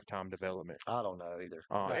our lifetime development. I don't know either.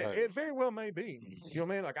 It very well may be. You know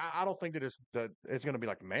what I mean? Like I don't think that it's going to be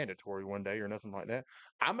like mandatory one day or nothing like that.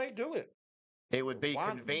 I may do it. It would be Why-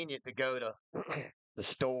 convenient to go to the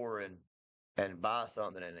store and buy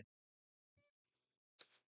something in it.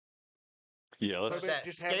 Yeah, So let's. But that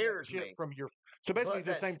just having scares chip me. from your. So basically, But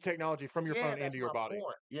the same that's- technology from your Yeah, phone that's into your my body.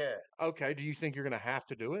 point. Yeah, Okay. Do you think you're going to have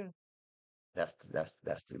to do it? that's the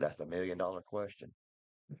 $1 million question.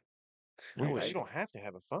 wish- You don't have to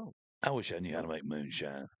have a phone. I wish I knew how to make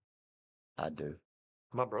moonshine. I do.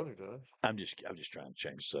 My brother does. I'm just trying to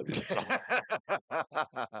change the subject.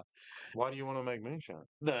 That's all. Why do you want to make moonshine?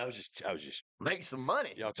 No, I was just Make some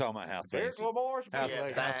money. y'all talking about how Derek things Lamar's how, Yeah,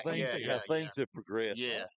 bootleg. that- things yeah, how things have progressed.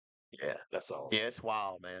 Yeah, yeah. That's all. Yeah, it's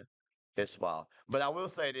wild, man. It's wild. But I will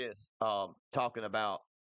say this, talking about,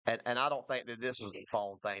 and I don't think that this was a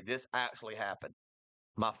phone thing. This actually happened.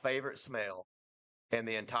 My favorite smell in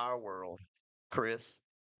the entire world Chris?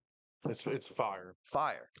 It's fire,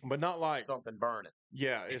 Fire. but not like Something burning.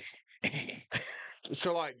 yeah. It's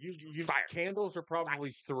so like you candles are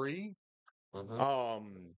probably 3.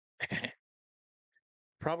 Mhm.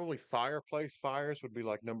 Probably fireplace fires would be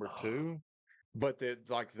like number 2. But the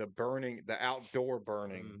burning, the outdoor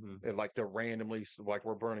burning, and like the randomly, like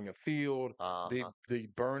we're burning a field, the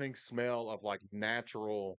burning smell of like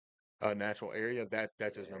natural area,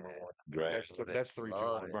 that's his number 1. Grass. That's 3 for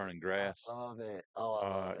Love me. it. Burning grass. I love it. Oh, I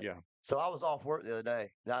love it. Yeah. So I was off work the other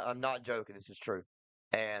day. I'm not joking. This is true.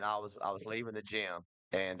 And I was leaving the gym,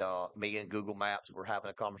 and me and Google Maps were having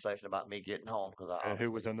a conversation about me getting home because I And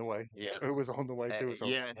who was on the way? yeah. Who was on the way to us?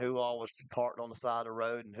 Yeah, and who all was parked on the side of the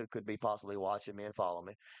road and who could be possibly watching me and following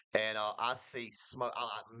me. And I see smoke,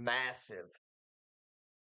 massive,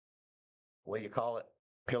 what do you call it?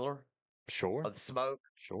 Pillar Sure. of smoke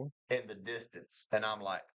Sure. in the distance. And I'm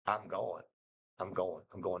like, I'm going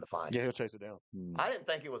to find Yeah, it. he'll chase it down. I didn't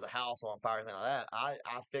think it was a house on fire or anything like that.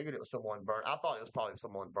 I figured it was someone I thought it was probably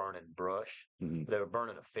someone burning brush. Mhm. They were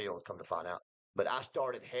burning a field, come to find out. But I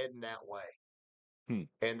started heading that way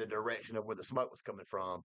in the direction of where the smoke was coming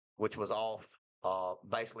from, which was off,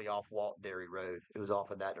 basically off Walt Dairy Road. It was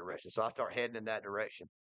off in that direction. So I start heading in that direction.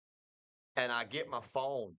 And I get my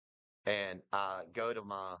phone and I go to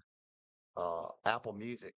my Apple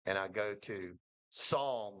Music and I go to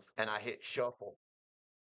songs and I hit shuffle.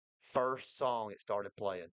 First song it started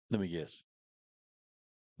playing. Let me guess.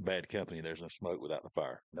 Bad Company. There's no smoke without the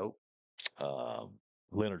fire. Nope.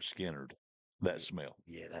 Leonard Skinnerd. That smell.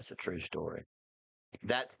 Yeah, that's a true story.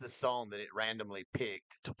 That's the song that it randomly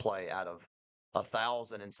picked to play out of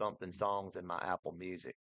 1,000 and something songs in my Apple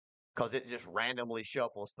Music, because it just randomly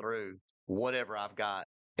shuffles through whatever I've got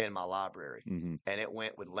in my library. Mm-hmm. And it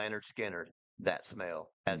went with Leonard Skinnerd, That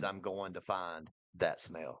Smell, as I'm going to find that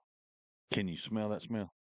smell. Can you smell that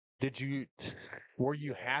smell? Were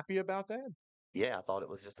you happy about that? Yeah, I thought it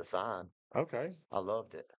was just a sign. Okay. I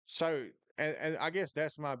loved it. So, and I guess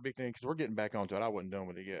that's my big thing because we're getting back onto it. I wasn't done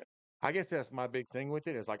with it yet. I guess that's my big thing with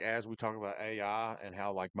it is like as we talk about AI and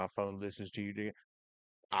how like my phone listens to you,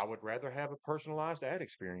 I would rather have a personalized ad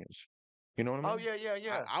experience. You know what I mean? Oh,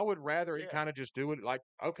 yeah. I would rather it kind of just do it like,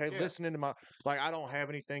 okay, listening to like I don't have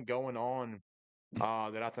anything going on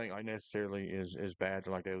that I think like necessarily is bad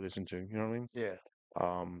to like they listen to. You know what I mean? Yeah.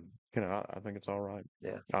 I think it's all right.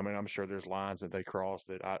 Yeah. I mean, I'm sure there's lines that they cross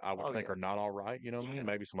that I would think are not all right. You know what I mean?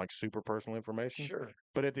 Maybe some like super personal information. Sure.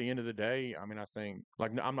 But at the end of the day, I mean, I think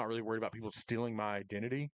like I'm not really worried about people stealing my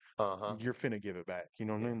identity. You're finna give it back. You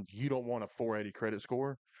know what I mean? You don't want a 480 credit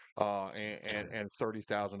score, and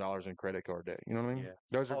 $30,000 in credit card debt. You know what I mean?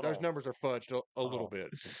 Yeah. Those numbers are fudged a little bit.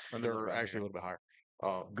 They're actually a little bit higher.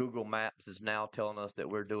 Google Maps is now telling us that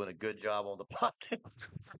we're doing a good job on the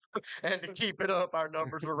podcast, and to keep it up, our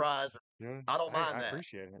numbers are rising. Yeah. I don't mind I that.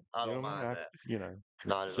 appreciate it. I You don't know what I mind mean? that. You know.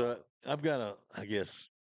 Not at all. So I've got I guess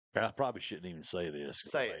I probably shouldn't even say this.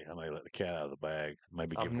 Say it. I may let the cat out of the bag.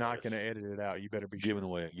 Maybe I'm not going to edit it out. You better be giving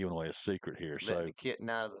away a secret here. Let So the kitten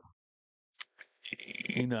out of the.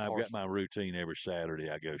 I've got my routine every Saturday.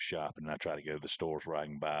 I go shopping and I try to go to the stores where I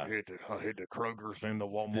can buy. I hit the Kroger's and the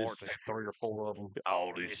Walmart's. This- 3 or 4 of them.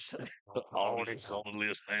 Aldi's on the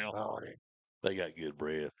list now. They got good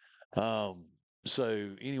bread.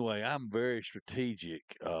 So anyway, I'm very strategic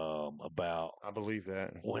about I believe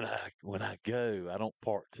that. when I go. I don't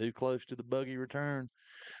park too close to the buggy return,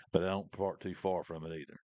 but I don't park too far from it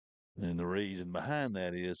either. And the reason behind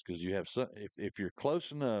that is because you have some. If you're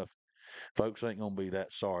close enough, folks ain't gonna be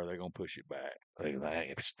that sorry. They're gonna push it back.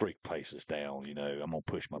 It's 3 paces down. I'm gonna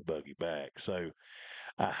push my buggy back. So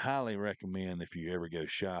I highly recommend if you ever go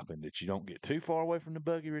shopping that you don't get too far away from the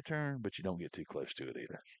buggy return, but you don't get too close to it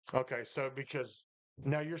either. Okay, so because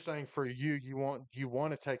now you're saying for you want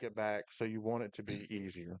to take it back, so you want it to be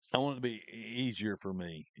easier. I want it to be easier for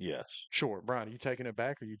me. Yes. Sure, Brian, are you taking it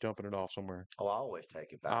back or are you dumping it off somewhere? Oh, I always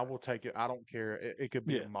take it back. I will take it. I don't care. It could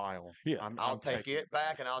be a mile. Yeah. I'll take it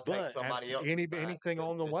back, and I'll take But- somebody else. Anything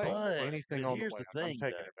on the way. Anything on the way. Here's the I'm thing,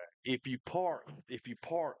 taking though. it back. If you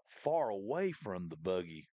park far away from the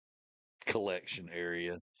buggy collection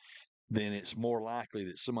area, then it's more likely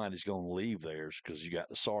that somebody's going to leave theirs because you got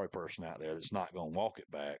the sorry person out there that's not going to walk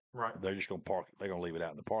it back. Right. They're just going to park. They're going to leave it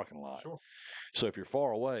out in the parking lot. Sure. So if you're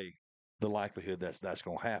far away, the likelihood that's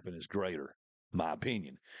going to happen is greater, my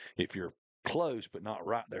opinion. If you're close but not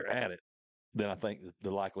right there at it, then I think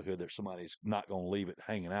the likelihood that somebody's not going to leave it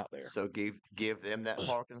hanging out there. So give them that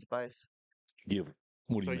parking space. Give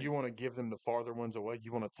What do So you mean? you want to give them the farther ones away?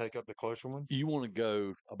 You want to take up the closer ones? You want to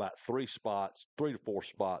go about 3 to 4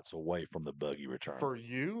 spots away from the buggy return. For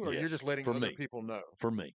you, or you're Yes, just letting for other me. people know?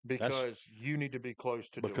 For me. Because you need to be close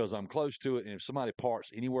to because do I'm close to it, and if somebody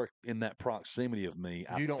parks anywhere in that proximity of me,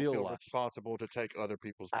 it. You don't feel like responsible to take other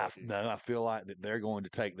people's buggies. I feel like that they're going to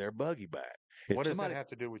take their buggy back. If What does somebody, that have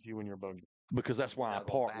to do with you and your buggy? because that's why I Not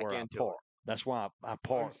going park back where I into it. park. That's why I Oh,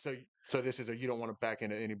 park. so this is you don't want to back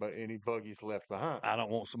into any buggies left behind. I don't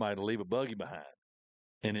want somebody to leave a buggy behind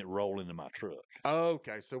and it roll into my truck.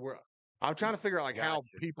 Okay, so I'm trying to figure out how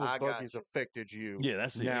Gotcha. people's I got buggies you. affected you. Yeah,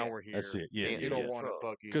 that's it. Now we're here. That's it. Yeah, Being You in don't the want a truck.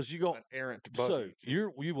 buggy. because you go. An errant So buggy.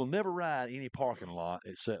 you will never ride any parking lot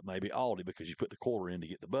except maybe Aldi because you put the quarter in to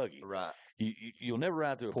get the buggy. Right. You'll never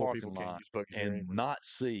ride through a Poor parking people can't lot use buggies here and anyway. not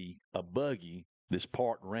see a buggy that's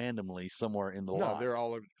parked randomly somewhere in the No, lot. they're all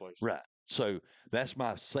over the place. Right. So that's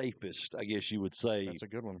my safest, I guess you would say. That's a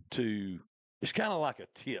good one. It's kind of like a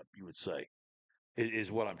tip, you would say,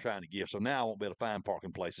 is what I'm trying to give. So now I won't be able to find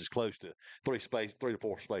parking places close to 3 to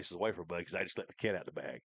 4 spaces away from a buggy because I just let the cat out the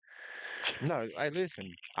bag. No, hey,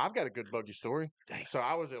 listen, I've got a good buggy story. So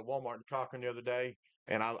I was at Walmart in Cochran the other day,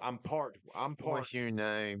 and I'm parked. What's your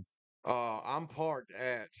name? I'm parked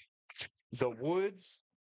at the woods,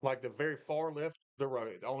 like the very far left of the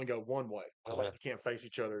road. They only go one way. Like you can't face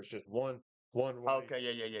each other. It's just one way. Okay,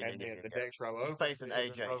 yeah. And then the next row You're over facing is a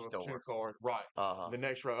AJ row of store. 2 cars. Right. Uh-huh. The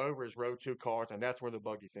next row over is row 2 cars, and that's where the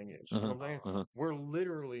buggy thing is. You know what I'm saying? Uh-huh. We're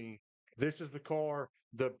literally, this is the car,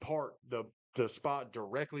 the spot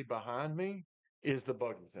directly behind me is the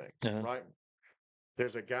buggy thing, Uh-huh. right?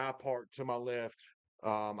 There's a guy parked to my left.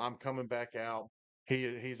 I'm coming back out.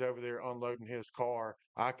 He's over there unloading his car.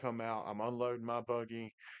 I come out. I'm unloading my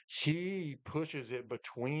buggy. He pushes it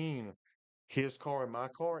between his car and my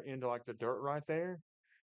car into like the dirt right there.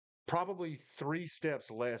 Probably 3 steps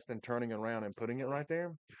less than turning around and putting it right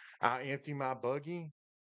there. I empty my buggy.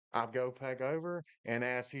 I go back over, and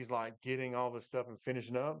as he's like getting all the stuff and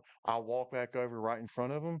finishing up, I walk back over right in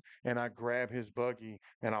front of him, and I grab his buggy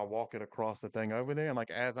and I walk it across the thing over there. And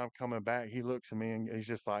like as I'm coming back, he looks at me and he's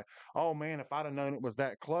just like, "Oh man, if I'd have known it was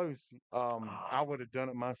that close, I would have done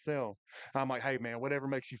it myself." I'm like, "Hey man, whatever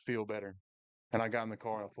makes you feel better." And I got in the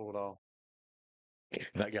car and I pulled off.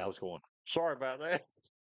 That guy was going, sorry about that.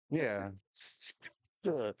 Yeah.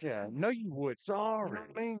 Yeah. No, you would. Sorry. You know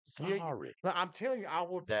what I mean? Yeah, Sorry. no, I'm telling you, I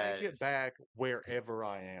will take it That's- back wherever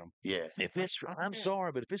I am. Yeah. I'm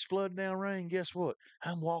sorry, but if it's flooding down rain, guess what?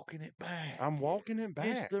 I'm walking it back. I'm walking it back.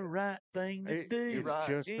 It's the right thing to do. It's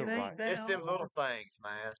just It the ain't right. that It's them little hard. things,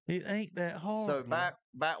 man. It ain't that hard. So man.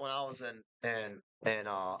 back when I was in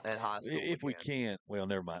high school. If we again, can, well,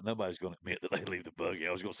 never mind. Nobody's going to admit that they leave the buggy.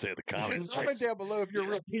 I was going to say in the comments. Comment down below if you're a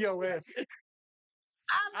real POS.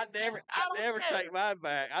 I never take mine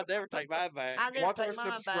back. I never take mine back. I never Watch our take mine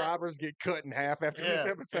back. subscribers get cut in half after this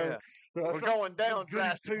Yeah, episode. We're Some going down goody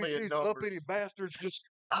drastically in two-shoes, uppity numbers. bastards just,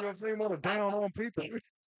 you know what I'm saying, want to down on people.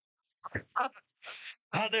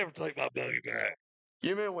 I never take my buggy back. You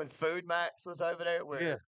remember when Food Max was over there? Where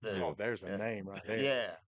Yeah. Oh, there's a yeah. name right there. Yeah.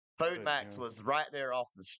 Food Good Max God. was right there off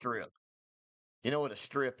the strip. You know what a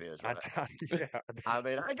strip is, right? Yeah. I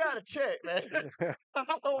mean, I got to check, man. I I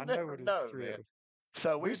don't know never what a know, strip man. is.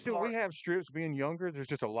 So We have strips being younger. There's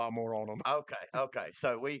just a lot more on them. Okay.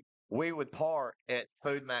 So we would park at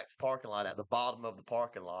Food Max parking lot at the bottom of the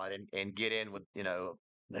parking lot and get in with,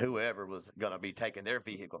 whoever was going to be taking their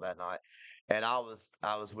vehicle that night. And I was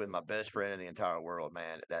with my best friend in the entire world,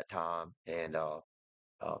 man, at that time, and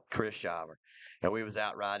Chris Shiver. And we was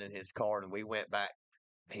out riding in his car, and we went back.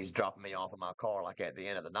 He was dropping me off in my car like at the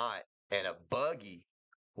end of the night, and a buggy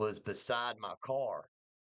was beside my car,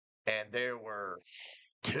 and there were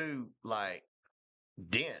 2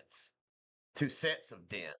 dents, 2 sets of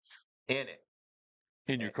dents in it.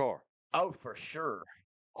 In your car. Oh, for sure.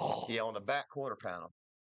 Yeah, on the back quarter panel.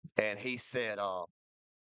 And he said,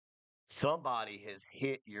 somebody has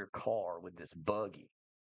hit your car with this buggy.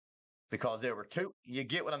 Because there were 2, you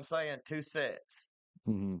get what I'm saying? 2 sets.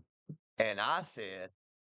 Mm-hmm. And I said,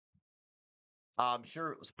 I'm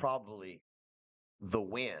sure it was probably the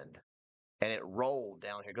wind. And it rolled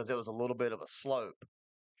down here because there was a little bit of a slope.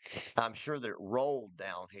 I'm sure that it rolled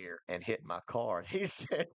down here and hit my car. And he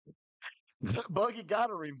said, the buggy got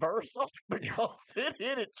a reversal because it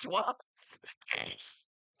hit it twice.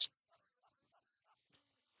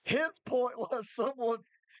 His point was someone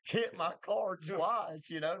hit my car twice,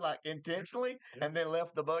 intentionally, and then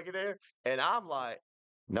left the buggy there. And I'm like,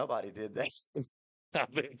 nobody did that. I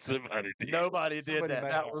bet somebody did. Nobody did Somebody that.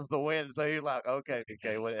 made That it. was the wind. So he's like, okay,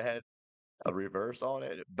 when it had a reverse on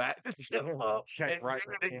it, it backed itself up Check and right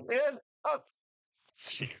did it back in.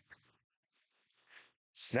 again.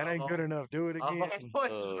 That ain't good enough. Do it I again.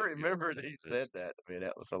 always remember that he said that to me.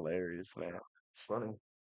 That was hilarious, man. It's funny.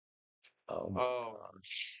 Oh my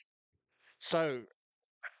gosh. So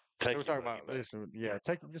Take we're your talking buggy about back. listen. Yeah,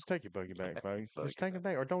 just take your buggy back, folks. Buggy Just take it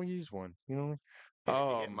back, or don't use one. You know. Yeah,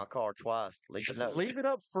 if you hit my car twice, leave a note. Leave it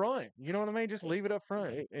up front. You know what I mean? Just leave it up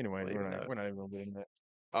front. Anyway, Leave a note. we're not even gonna get into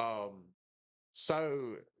that.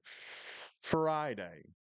 So Friday,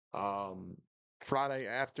 Friday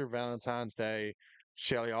after Valentine's Day,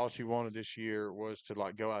 Shelly, all she wanted this year was to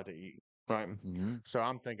like go out to eat, right? Mm-hmm. So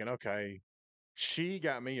I'm thinking, okay, she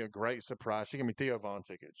got me a great surprise. She gave me Theo Vaughn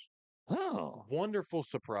tickets. Oh, Wonderful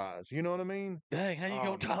surprise. You know what I mean? dang! How you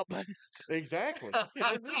gonna top that? Exactly.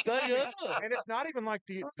 Dang up. And it's not even like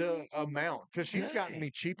the amount because she's gotten me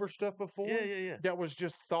cheaper stuff before. Yeah. That was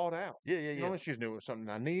just thought out. Yeah. You know, and she knew it was something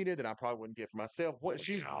I needed that I probably wouldn't get for myself. What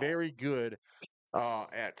she's very good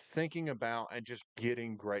at thinking about and just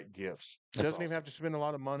getting great gifts. That's Doesn't even have to spend a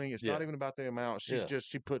lot of money. It's not even about the amount. She's Yeah.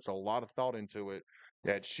 she puts a lot of thought into it.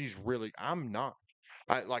 That she's really. I'm not.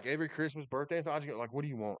 I like every Christmas, birthday. I just get like, what do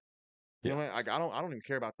you want? You know what I mean? Like I don't even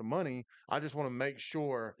care about the money. I just want to make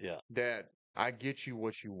sure that I get you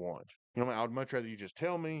what you want. You know what I mean? I would much rather you just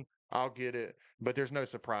tell me, I'll get it, but there's no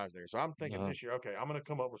surprise there. So I'm thinking this year, okay, I'm gonna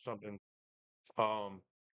come up with something.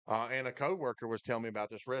 And a coworker was telling me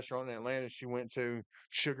about this restaurant in Atlanta she went to,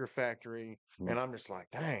 Sugar Factory, and I'm just like,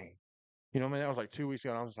 dang. You know what I mean? That was like 2 weeks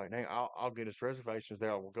ago. And I was like, dang, I'll get us reservations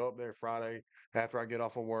there. We'll go up there Friday after I get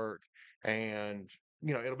off of work. And,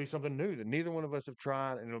 you know, it'll be something new that neither one of us have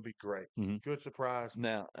tried, and it'll be great. Good surprise.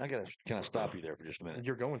 Now, can I stop you there for just a minute?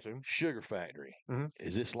 You're going to. Sugar Factory. Mhm.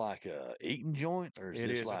 Is this like a eating joint or is It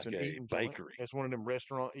this is. like It's an a eating joint. bakery? It's one of them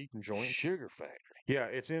restaurant eating joints. Sugar Factory. Yeah,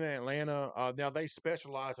 it's in Atlanta. Now they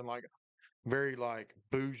specialize in like very like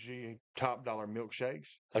bougie top dollar milkshakes.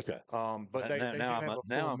 Okay. But they do have a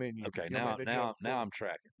full menu. Okay. You know what I mean? Now I'm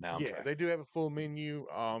tracking. Now I'm tracking. They do have a full menu.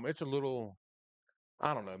 It's a little,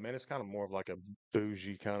 I don't know, man. It's kind of more of like a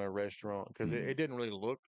bougie kind of restaurant because it didn't really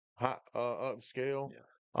look high, upscale.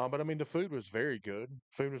 Yeah. But I mean, the food was very good.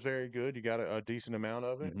 Food was very good. You got a decent amount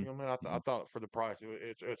of it. You know what I mean? I thought for the price,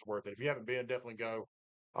 it's worth it. If you haven't been, definitely go.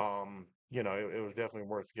 You know, it was definitely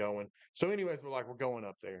worth going. So, anyways, we're going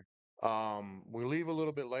up there. We leave a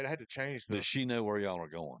little bit late. I had to change Does she know where y'all are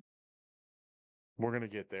going? We're gonna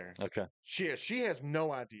get there. Okay. She has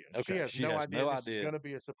no idea. Okay. She has no idea. This is gonna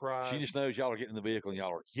be a surprise. She just knows y'all are geting in the vehicle and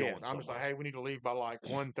y'all are going I'm just like, hey, we need to leave by like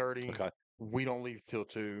 1:30. Okay. We don't leave till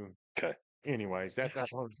 2. Okay. Anyways, that's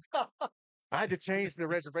I had to change the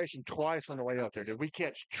reservation twice on the way up there. Did we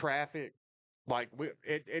catch traffic? Like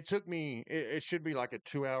it took me. It should be like a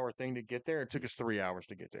 2-hour thing to get there. It took us 3 hours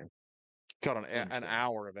to get there. Caught an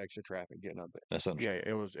hour of extra traffic getting up there. That's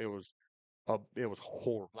understandable. Yeah, it was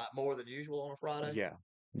horrible. Like more than usual on a Friday?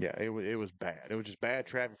 Yeah, it was bad. It was just bad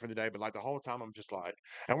traffic for the day. But like the whole time, I'm just like,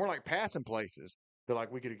 and we're like passing places. They're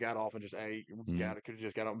like, we could have got off and just ate. We could have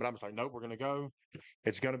just got on. But I'm just like, nope, we're gonna go.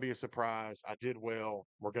 It's gonna be a surprise. I did well.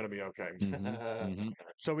 We're gonna be okay.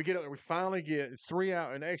 So we get up there. We finally get 3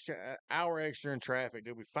 hour, an extra hour extra in traffic.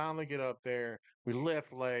 Dude, we finally get up there. We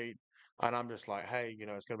left late, and I'm just like, hey, you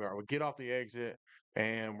know, it's gonna be all right. We get off the exit,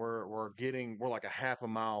 and we're like a half a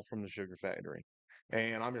mile from the Sugar Factory.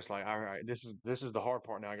 And I'm just like, all right, this is the hard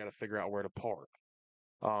part now. I got to figure out where to park.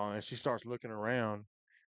 And she starts looking around,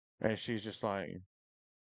 and she's just like,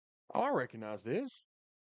 oh, I recognize this.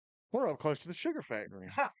 We're up close to the Sugar Factory.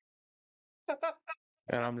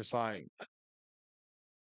 And I'm just like,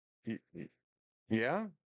 yeah?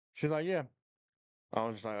 She's like, yeah. I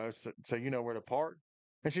was just like, oh, so you know where to park?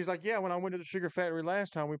 And she's like, yeah, when I went to the Sugar Factory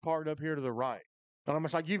last time, we parked up here to the right. And I'm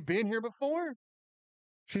just like, you've been here before?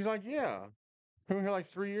 She's like, yeah. We were here like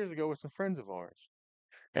 3 years ago with some friends of ours.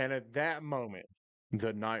 And at that moment,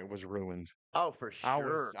 the night was ruined. Oh, for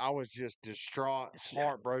sure. I was just distraught,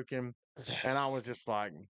 heartbroken, and I was just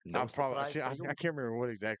like, I can't remember what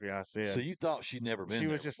exactly I said. So you thought she'd never been there?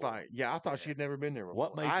 She was just like, yeah, I thought she'd never been there before.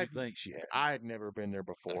 What made you think she had? I had never been there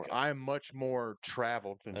before. Okay. I am much more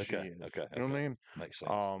traveled than she is. Okay. You know what I mean? Makes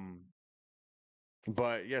sense.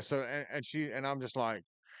 But yeah, so and I'm just like,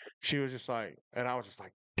 she was just like, and I was just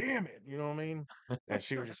like, damn it, you know what I mean? And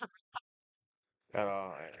she was just,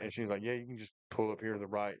 and she was like, yeah, you can just pull up here to the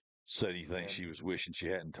right. So do you think she was wishing she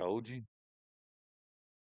hadn't told you?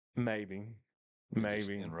 Maybe.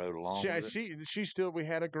 And rode along. She still, we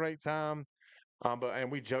had a great time,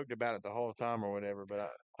 and we joked about it the whole time or whatever.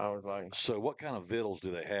 But I was like, so what kind of vittles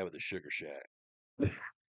do they have at the Sugar Shack?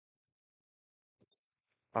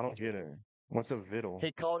 I don't get it. What's a vittle?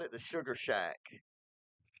 He called it the Sugar Shack.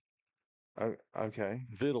 Okay.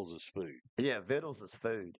 Vittles is food. Yeah, Vittles is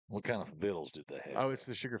food. What kind of vittles did they have? Oh, it's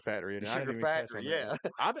the Sugar Factory. The I didn't Sugar even catch Factory, on that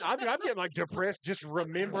yeah. one. I'm getting like depressed just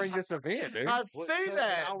remembering this event, dude. I see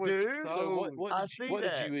that, I was dude. So what I did see what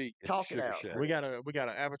that. did you eat at Talk the it Sugar out. Shack? We got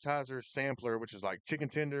an appetizer sampler, which is like chicken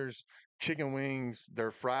tenders, chicken wings,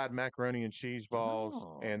 their fried macaroni and cheese balls,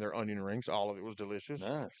 Oh. and their onion rings. All of it was delicious.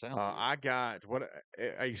 Nice. Sounds good. I got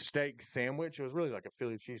a steak sandwich. It was really like a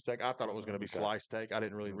Philly cheesesteak. I thought it was going to be Okay. sliced steak. I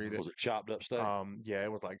didn't really read it. Was it chopped up steak? Yeah,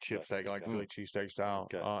 it was like chip Okay, steak, like okay. Philly cheesesteak style.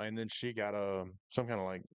 Okay. And then she got some kind of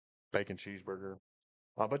like bacon cheeseburger.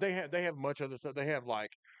 But they have much other stuff. They have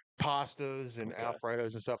like pastas and Okay.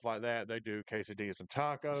 Alfredos and stuff like that. They do quesadillas and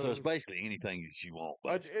tacos. So it's basically anything that you want.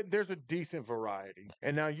 There's a decent variety.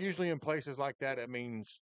 And now usually in places like that, it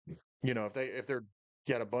means, if they're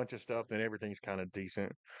got a bunch of stuff, then everything's kind of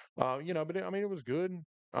decent. But it was good.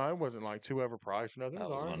 It wasn't like too overpriced. No, That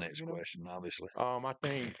was my next question, obviously.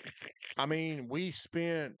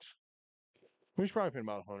 We probably spent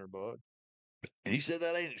about $100. And you said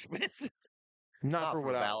that ain't expensive. Not for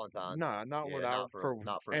what Valentine's. Nah, not Yeah, what not for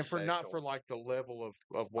not for special. like the level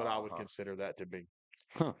of what I would Uh-huh. consider that to be.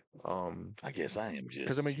 Huh. I guess I am just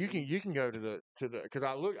Because you can go to the because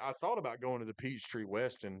I thought about going to the Peachtree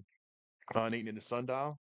Westin and eating in the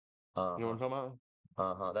Sundial. You know what I'm talking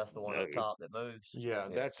about? That's the one up top that moves. Yeah,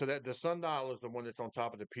 the Sundial is the one that's on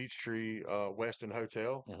top of the Peachtree Westin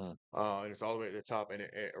Hotel. And it's all the way at the top, and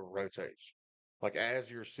it rotates. Like as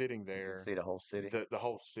you're sitting You there, can see the whole city. the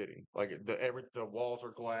whole city, like the walls are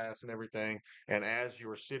glass and everything. And as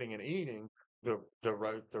you're sitting and eating, the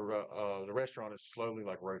restaurant is slowly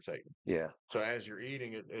like rotating. Yeah. So as you're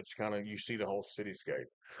eating, it's kind of you see the whole cityscape.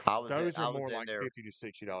 Those are more like $50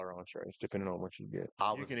 to $60 entrees, depending on what you get.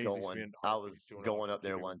 I You was can easily going. spend I $100 was to $200 going up to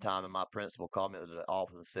there do one it. time, and my principal called me to the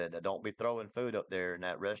office and said, "Don't be throwing food up there in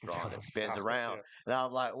that restaurant that spins Stop it, around." yeah. And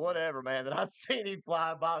I'm like, "Whatever, man." Then I seen him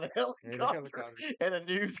fly by the And the helicopter helicopter. and a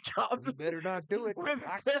news You conference. better not do it. With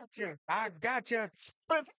I got you. I got you.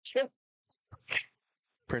 with-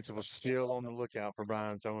 Principal's still on the lookout for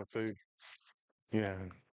Brian throwing food. Yeah.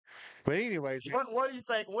 But anyways, What do you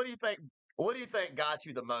think? What do you think? What do you think got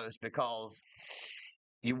you the most? Because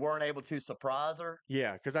you weren't able to surprise her.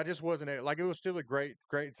 yeah, because I just wasn't it was still a great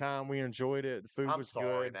time. We enjoyed it. The food I'm was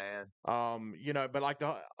sorry, good. man. But like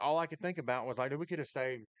all I could think about was like we could have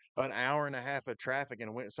saved an hour and a half of traffic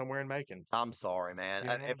and went somewhere in Macon. I'm sorry, man. You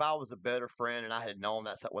know? If I was a better friend and I had known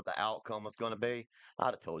that's what the outcome was going to be, I'd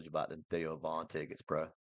have told you about the Theo Vaughn tickets, bro.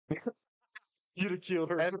 You'd have killed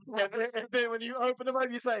her. And then when you open them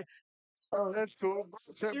up, you say, Oh, that's cool.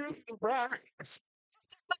 Surprise.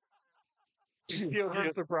 Killed her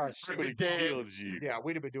surprise. She'd be dead. Killed you. Yeah,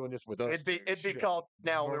 we'd have been doing this with us. It'd be She'd have called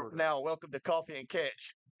murdered. now welcome to Coffee and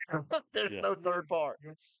Catch. There's Yeah. no third part.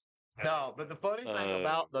 No, but the funny thing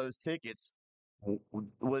about those tickets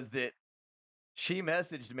was that she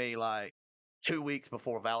messaged me like 2 weeks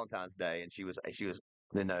before Valentine's Day, and she was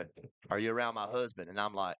are you around my husband? And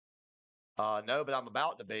I'm like, no, but I'm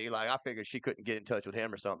about to be. Like, I figured she couldn't get in touch with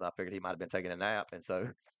him or something. I figured he might have been taking a nap, and so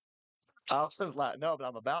I was like, no, but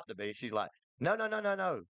I'm about to be. She's like, no.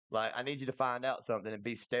 Like, I need you to find out something and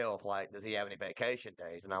be stealth. Like, does he have any vacation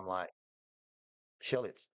days? And I'm like, Shelly,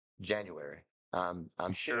 it's January. I'm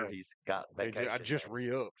sure he's got vacation. I just days.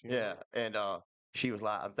 re-upped. you know? Yeah, and she was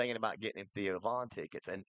like, I'm thinking about getting him Theo Vaughn tickets,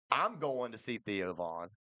 and I'm going to see Theo Vaughn.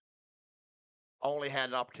 Only had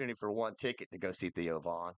an opportunity for one ticket to go see Theo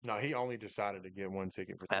Vaughn. No, he only decided to get one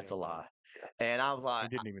ticket for. That's a Theo Vaughn. lie. And I was He like,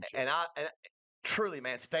 didn't even. and truly,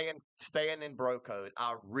 man, staying in bro code,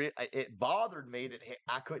 it bothered me that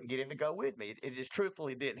I couldn't get him to go with me. It just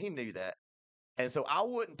truthfully did. He knew that, and so I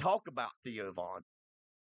wouldn't talk about Theo Vaughn.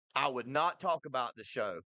 I would not talk about the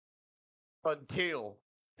show until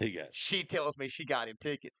He got she tells me she got him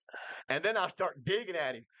tickets, and then I start digging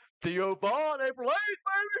at him. Theo Vaughn, April 8th,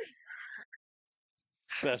 baby.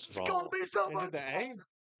 that's It's wrong. gonna be so Is much it the fun.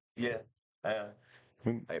 8th? Yeah,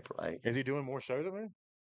 Hmm. April 8th. Is he doing more shows? I mean,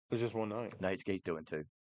 it's just one night. Nate's doing 2.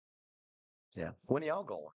 Yeah. When are y'all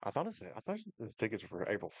going? I thought the tickets are for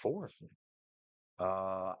April 4th.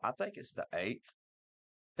 I think it's the 8th.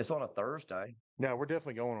 It's on a Thursday. No, we're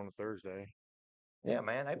definitely going on a Thursday. Yeah,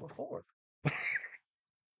 man, April 4th.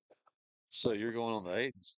 So you're going on the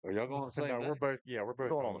 8th? Are y'all going on the same No, day? we're both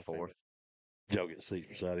Going on the same 4th. day. Y'all get seats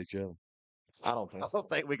beside each other. I don't think I so. don't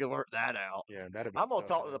think we can work that out. Yeah, that'd be. I'm gonna tough,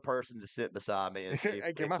 talk to man. the person to sit beside me and see Hey,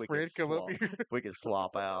 if, can my we friend can come up swap. here? If we can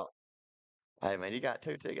swap out. Hey man, you got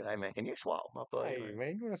 2 tickets. Hey man, can you swap my buddy? Hey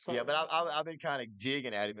man, you want to? Yeah, but I've been kind of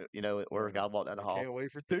jigging at him, at work. I walked down the hall. Can't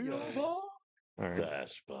wait for Theo Theo. Vaughn. All right.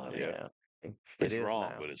 That's funny. Yeah, It's it is wrong,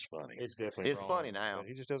 now. but it's funny. It's definitely. It's wrong, funny now. but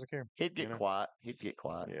he just doesn't care. He'd get you know? quiet. He'd get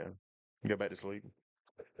quiet. Yeah. Go back to sleep.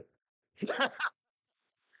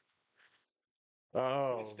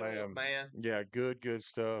 Oh Good stuff, man. man. Yeah, good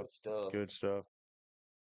stuff. Good stuff. Good stuff.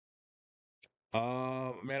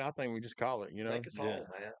 Man, I think we just call it, Take us home, man.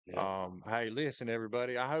 Yeah. Hey, listen,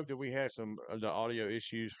 everybody. I hope that we had some of the audio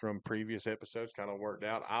issues from previous episodes kind of worked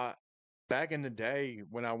out. Back in the day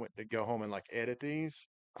when I went to go home and like edit these,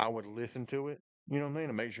 I would listen to it, you know what I mean,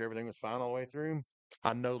 to make sure everything was fine all the way through.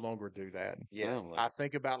 I no longer do that. Yeah. I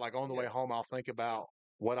think about like on the way Yeah. home, I'll think about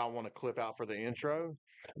what I want to clip out for the intro,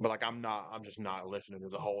 but like I'm just not listening to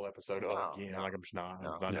the whole episode No, again. no, like I'm just not.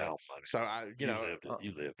 no. I'm not- No, So you lived it.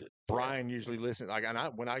 You lived it. Brian usually listens. Like, and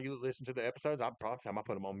when I listen to the episodes, I probably I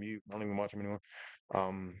put them on mute. I don't even watch them anymore.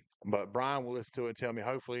 But Brian will listen to it and tell me.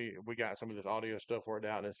 Hopefully, we got some of this audio stuff worked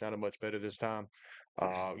out and it sounded much better this time.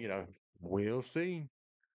 We'll see.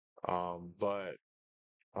 But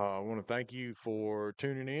I want to thank you for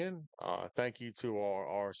tuning in. Thank you to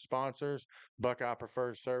our sponsors, Buckeye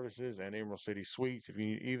Preferred Services and Emerald City Suites. If you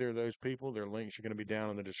need either of those people, their links are going to be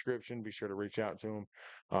down in the description. Be sure to reach out to them.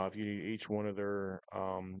 If you need each one of their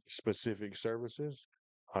specific services,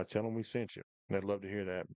 tell them we sent you. They'd love to hear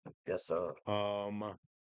that. Yes, sir.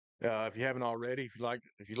 If you haven't already, if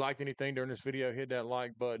you liked anything during this video, hit that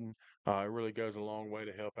like button. It really goes a long way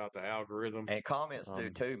to help out the algorithm. And comments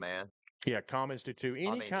do too, man. Yeah, comments do too.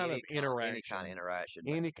 Any kind of interaction. Any kind of interaction.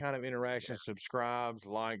 man. Any kind of interaction, subscribes,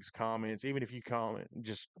 likes, comments, even if you comment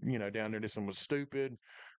just, down there, this one was stupid.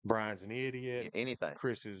 Brian's an idiot. Anything.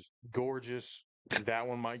 Chris is gorgeous. That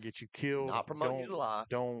one might get you killed. Not promoting you to lie.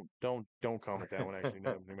 Don't comment that one actually.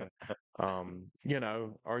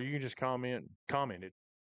 No. Or you can just comment it.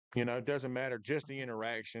 It doesn't matter. Just the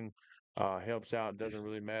interaction helps out. It doesn't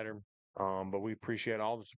really matter. But we appreciate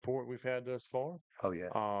all the support we've had thus far. Oh yeah.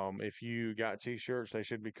 If you got t-shirts, they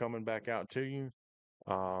should be coming back out to you.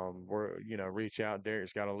 Reach out.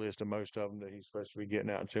 Derek's got a list of most of them that he's supposed to be getting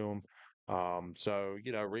out to them.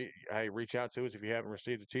 Reach out to us if you haven't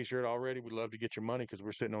received a t-shirt already. We'd love to get your money because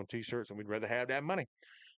we're sitting on t-shirts and we'd rather have that money.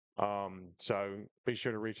 So be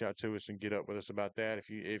sure to reach out to us and get up with us about that.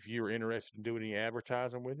 If you're interested in doing any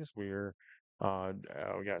advertising with us, we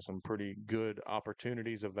got some pretty good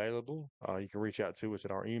opportunities available. You can reach out to us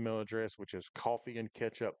at our email address, which is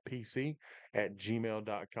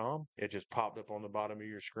coffeeandketchuppc@gmail.com. It just popped up on the bottom of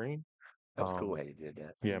your screen. That's cool how you did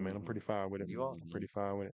that. Yeah, man, I'm pretty fine with it. You are. I'm pretty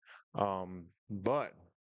fine with it. But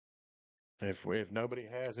if nobody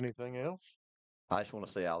has anything else, I just want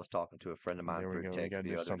to say I was talking to a friend of mine there we through go. We text gotta the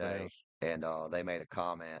do other something day, else. and they made a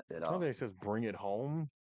comment that It says bring it home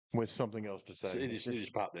with something else to say. It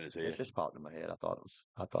just popped in his it head. just popped in my head. I thought it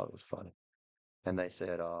was funny, and they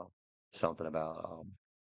said something about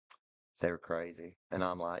they were crazy, and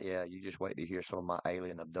I'm like, yeah, you just wait to hear some of my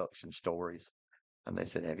alien abduction stories. And they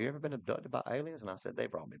said, have you ever been abducted by aliens? And I said, they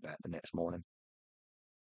brought me back the next morning.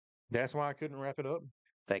 That's why I couldn't wrap it up.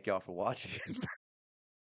 Thank y'all for watching.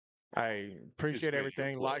 I appreciate make your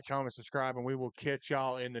everything. Like, pledge. comment, subscribe, and we will catch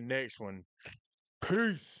y'all in the next one.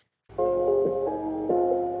 Peace.